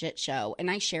was a shit show. And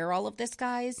I share all of this,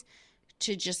 guys,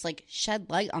 to just like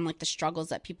shed light on like the struggles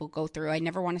that people go through. I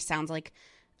never want to sound like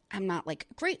I'm not like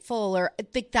grateful, or I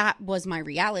think that was my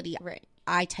reality. Right.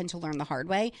 I tend to learn the hard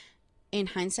way. In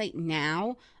hindsight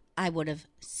now, I would have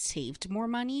saved more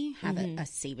money, have a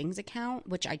savings account,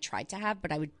 which I tried to have,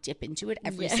 but I would dip into it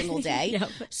every single day. Yep.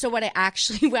 So what I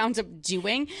actually wound up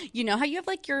doing, you know how you have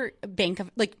like your Bank of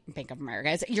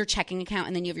America, your checking account,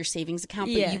 and then you have your savings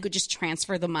account, but you could just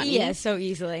transfer the money. Yeah, so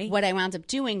easily. What I wound up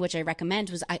doing, which I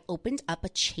recommend, was I opened up a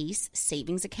Chase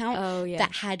savings account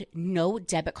that had no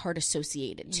debit card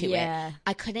associated to it.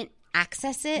 I couldn't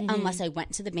access it unless I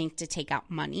went to the bank to take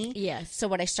out money. Yes. So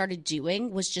what I started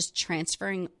doing was just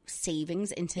transferring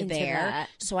savings into there. That.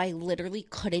 So I literally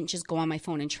couldn't just go on my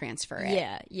phone and transfer it.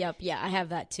 Yeah. Yep. Yeah. I have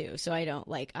that too. So I don't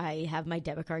I have my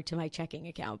debit card to my checking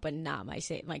account, but not my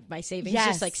my savings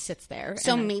just like sits there.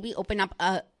 So maybe open up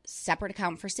a separate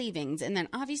account for savings, and then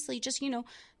obviously just,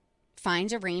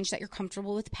 find a range that you're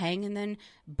comfortable with paying, and then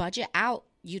budget out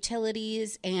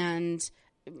utilities and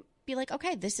be like,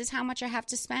 okay, this is how much I have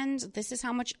to spend. This is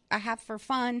how much I have for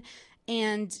fun.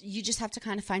 And you just have to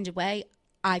kind of find a way.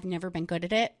 I've never been good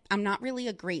at it. I'm not really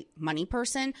a great money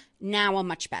person. Now I'm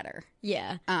much better.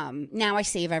 Yeah. Now I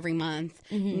save every month.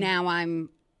 Now I'm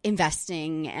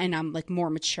investing and I'm like more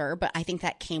mature. But I think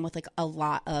that came with like a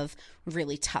lot of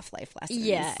really tough life lessons.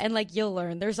 Yeah. And like you'll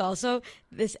learn. There's also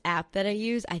this app that I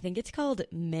use. I think it's called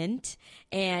Mint.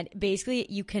 And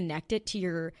basically you connect it to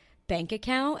your bank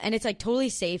account, and it's like totally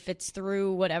safe. It's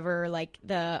through whatever like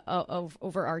the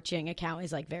overarching account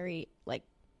is like very like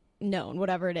known,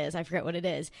 whatever it is. I forget what it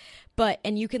is.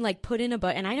 And you can like put in a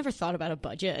budget. And I never thought about a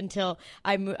budget until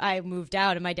I moved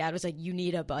out, and my dad was like, you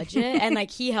need a budget. And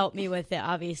like he helped me with it,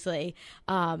 obviously.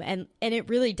 And it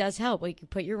really does help. Like you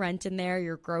put your rent in there,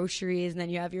 your groceries, and then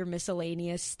you have your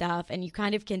miscellaneous stuff. And you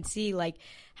kind of can see like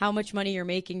how much money you're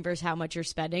making versus how much you're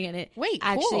spending. And it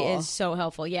actually is so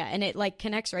helpful. Yeah. And it like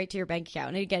connects right to your bank account.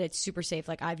 And again, it's super safe.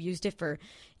 Like I've used it for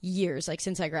years, like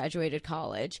since I graduated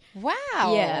college. Wow.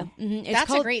 Yeah. Mm-hmm.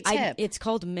 That's a great tip. It's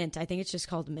called Mint. I think it's just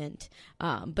called Mint.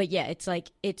 But yeah,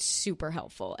 it's super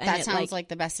helpful. And that sounds like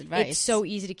the best advice. It's so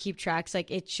easy to keep tracks. Like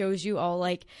it shows you all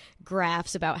like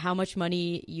graphs about how much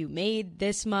money you made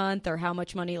this month or how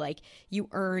much money like you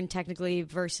earned technically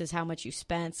versus how much you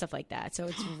spent, stuff like that. So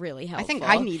it's really helpful. I think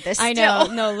I need this. I know.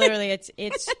 No, literally,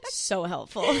 it's so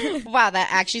helpful. Wow, that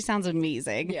actually sounds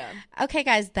amazing. Yeah. Okay,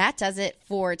 guys, that does it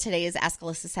for today's Ask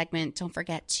Alyssa segment. Don't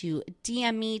forget to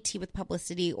DM me, Tea with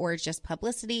Publicity, or just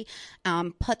Publicity.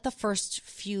 Put the first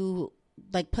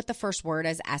word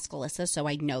as Ask Alyssa, so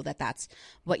I know that that's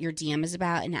what your DM is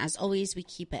about. And as always, we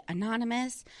keep it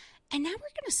anonymous. And now we're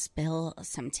going to spill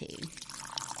some tea.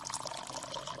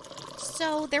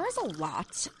 So there was a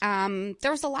lot.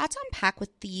 There was a lot to unpack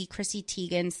with the Chrissy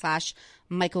Teigen /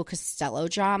 Michael Costello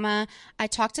drama. I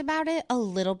talked about it a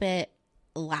little bit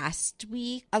last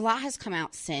week. A lot has come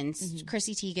out since. Mm-hmm.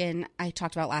 Chrissy Teigen, I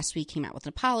talked about last week, came out with an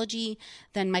apology.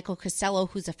 Then Michael Costello,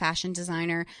 who's a fashion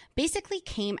designer, basically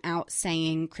came out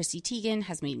saying Chrissy Teigen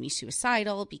has made me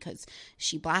suicidal because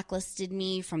she blacklisted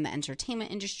me from the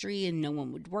entertainment industry and no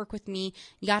one would work with me,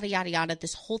 yada, yada, yada.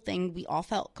 This whole thing, we all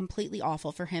felt completely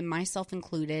awful for him, myself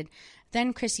included.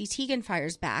 Then Chrissy Teigen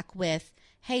fires back with,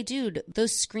 hey, dude,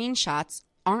 those screenshots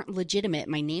aren't legitimate.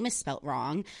 My name is spelt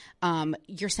wrong.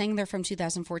 You're saying they're from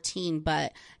 2014,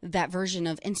 but that version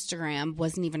of Instagram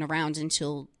wasn't even around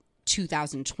until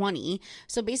 2020.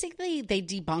 So basically they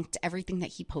debunked everything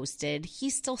that he posted.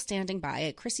 He's still standing by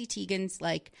it. Chrissy Teigen's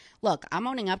like, look, I'm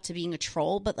owning up to being a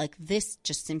troll, but like this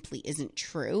just simply isn't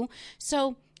true.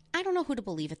 So I don't know who to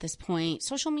believe at this point.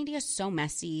 Social media is so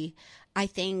messy. I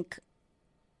think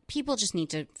people just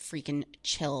need to freaking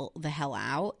chill the hell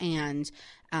out. And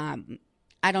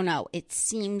I don't know. It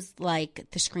seems like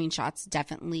the screenshots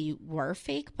definitely were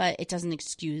fake, but it doesn't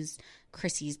excuse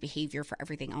Chrissy's behavior for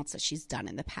everything else that she's done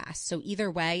in the past. So either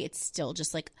way, it's still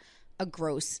just like a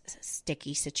gross,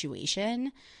 sticky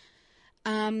situation.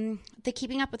 The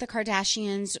Keeping Up with the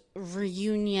Kardashians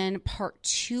reunion part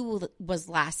 2 was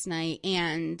last night,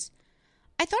 and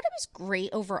I thought it was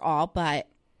great overall, but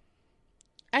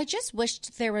I just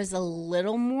wished there was a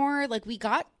little more. Like, we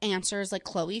got answers. Like,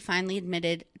 Khloe finally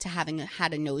admitted to having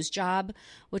had a nose job,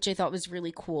 which I thought was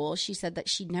really cool. She said that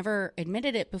she'd never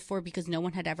admitted it before because no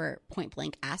one had ever point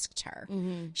blank asked her.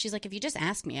 Mm-hmm. She's like, if you just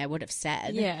asked me, I would have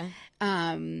said. Yeah.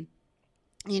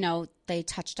 You know, they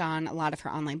touched on a lot of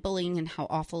her online bullying and how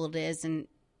awful it is. And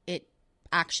it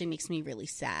actually makes me really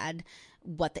sad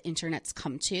what the internet's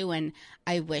come to. And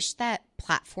I wish that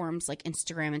platforms like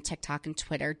Instagram and TikTok and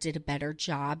Twitter did a better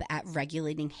job at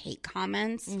regulating hate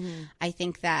comments. Mm-hmm. I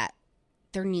think that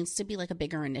there needs to be like a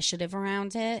bigger initiative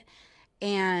around it.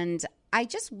 And I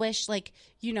just wish, like,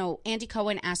 you know, Andy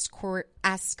Cohen asked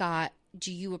Scott,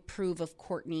 do you approve of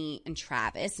Kourtney and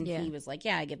Travis? And he was like,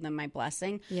 yeah, I give them my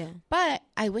blessing. Yeah. But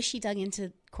I wish he dug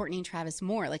into Kourtney and Travis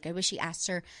more. Like, I wish he asked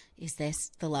her, is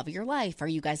this the love of your life? Are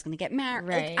you guys going to get married?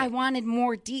 Right. Like, I wanted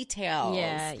more details.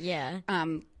 Yeah, yeah.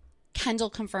 Kendall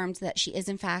confirmed that she is,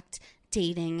 in fact,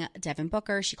 dating Devin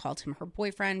Booker. She called him her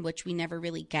boyfriend, which we never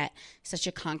really get such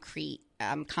a concrete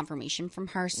confirmation from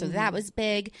her. So that was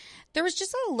big. There was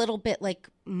just a little bit, like,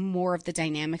 more of the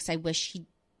dynamics I wish he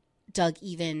dug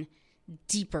even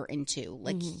deeper into.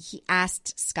 Like, he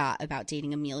asked Scott about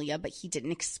dating Amelia, but he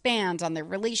didn't expand on their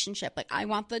relationship. Like, I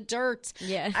want the dirt.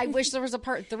 Yeah. I wish there was a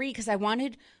part 3 because I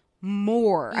wanted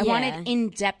more. I wanted in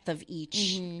depth of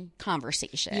each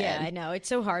conversation. Yeah, I know. It's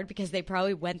so hard because they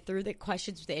probably went through the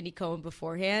questions with Andy Cohen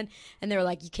beforehand, and they were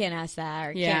like, you can't ask that,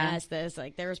 or you can't ask this.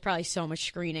 Like, there was probably so much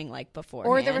screening, like, beforehand.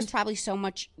 Or there was probably so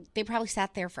much, they probably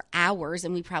sat there for hours,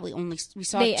 and we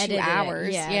saw 2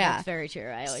 hours. Yeah, that's very true.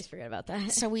 I always forget about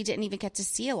that. So we didn't even get to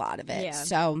see a lot of it. Yeah.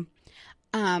 So,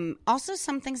 also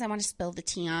some things I want to spill the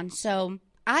tea on. So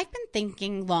I've been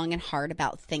thinking long and hard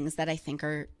about things that I think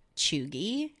are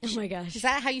chuggy. Oh my gosh. Is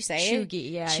that how you say it? Chuggy,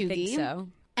 yeah, chuggy. I think so.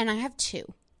 And I have 2.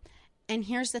 And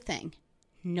here's the thing.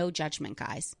 No judgment,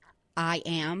 guys. I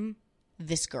am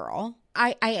this girl.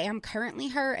 I am currently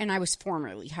her, and I was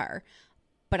formerly her.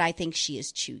 But I think she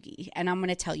is chuggy. And I'm going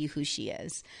to tell you who she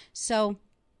is. So,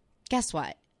 guess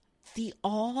what? The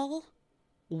all-white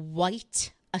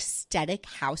aesthetic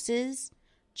houses,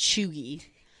 chuggy.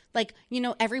 Like,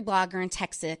 every blogger in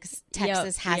Texas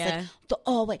has yeah.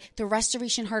 like the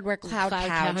Restoration Hardware Cloud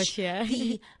Couch. Yeah.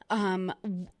 The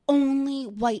only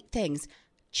white things.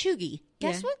 Chuggy.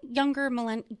 Guess what younger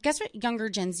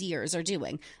Gen Zers are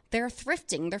doing? They're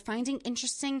thrifting. They're finding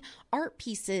interesting art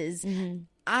pieces. Mm-hmm.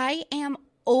 I am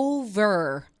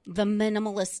over the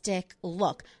minimalistic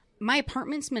look. My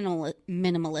apartment's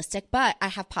minimalistic, but I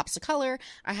have pops of color.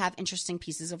 I have interesting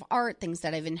pieces of art, things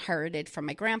that I've inherited from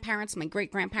my grandparents, my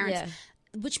great-grandparents,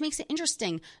 which makes it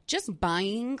interesting. Just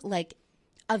buying like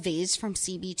a vase from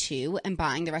CB2 and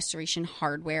buying the Restoration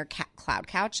Hardware Cloud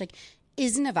Couch, like,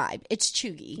 isn't a vibe. It's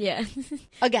chuggy. Yeah.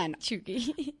 Again,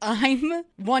 Chuggy. I'm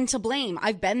one to blame.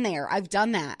 I've been there. I've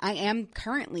done that. I am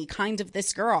currently kind of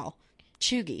this girl.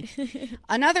 Chuggy.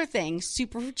 Another thing,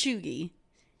 super chuggy.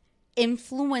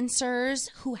 Influencers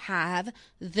who have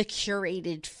the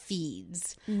curated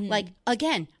feeds. Like,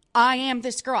 again, I am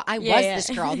this girl. I was this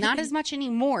girl. Not as much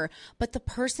anymore. But the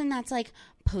person that's like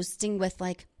posting with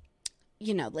like,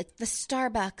 like the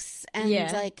Starbucks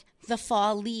and like the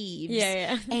fall leaves.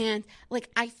 Yeah. And like,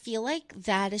 I feel like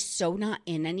that is so not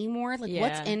in anymore. Like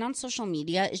what's in on social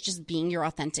media is just being your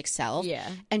authentic self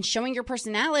and showing your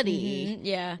personality.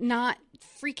 Not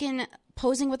freaking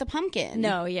posing with a pumpkin.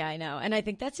 No, yeah, I know. And I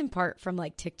think that's in part from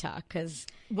like TikTok because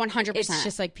 100%. It's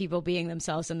just like people being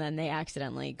themselves and then they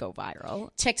accidentally go viral.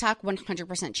 TikTok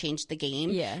 100% changed the game.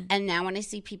 Yeah. And now when I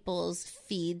see people's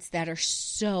feeds that are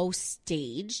so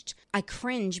staged, I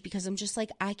cringe because I'm just like,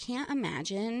 I can't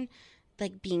imagine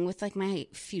like being with like my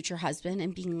future husband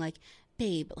and being like,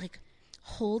 babe, like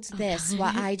hold this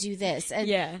while I do this. And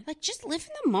like just live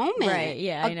in the moment. Right.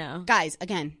 Yeah, I know. Guys,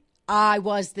 again, I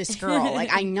was this girl.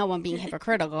 Like, I know I'm being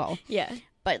hypocritical. Yeah.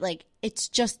 But, like, it's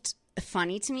just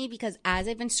funny to me because as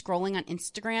I've been scrolling on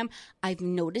Instagram, I've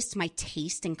noticed my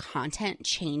taste in content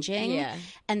changing. Yeah.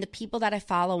 And the people that I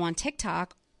follow on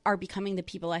TikTok are becoming the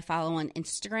people I follow on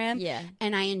Instagram. Yeah.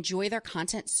 And I enjoy their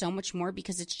content so much more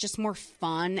because it's just more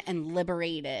fun and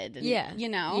liberated. And, Yeah.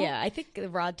 Yeah, I think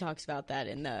Rod talks about that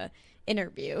in the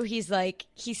interview. He's like,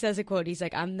 he says a quote. He's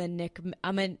like, I'm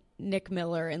a Nick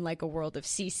Miller in like a world of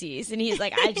CCs, and he's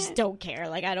like, I just don't care.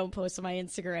 Like, I don't post on my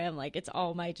Instagram. Like, it's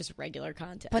all my just regular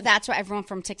content. But that's what everyone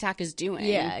from TikTok is doing.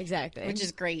 Yeah, exactly. Which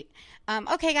is great.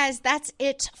 Okay, guys, that's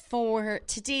it for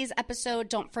today's episode.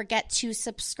 Don't forget to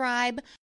subscribe.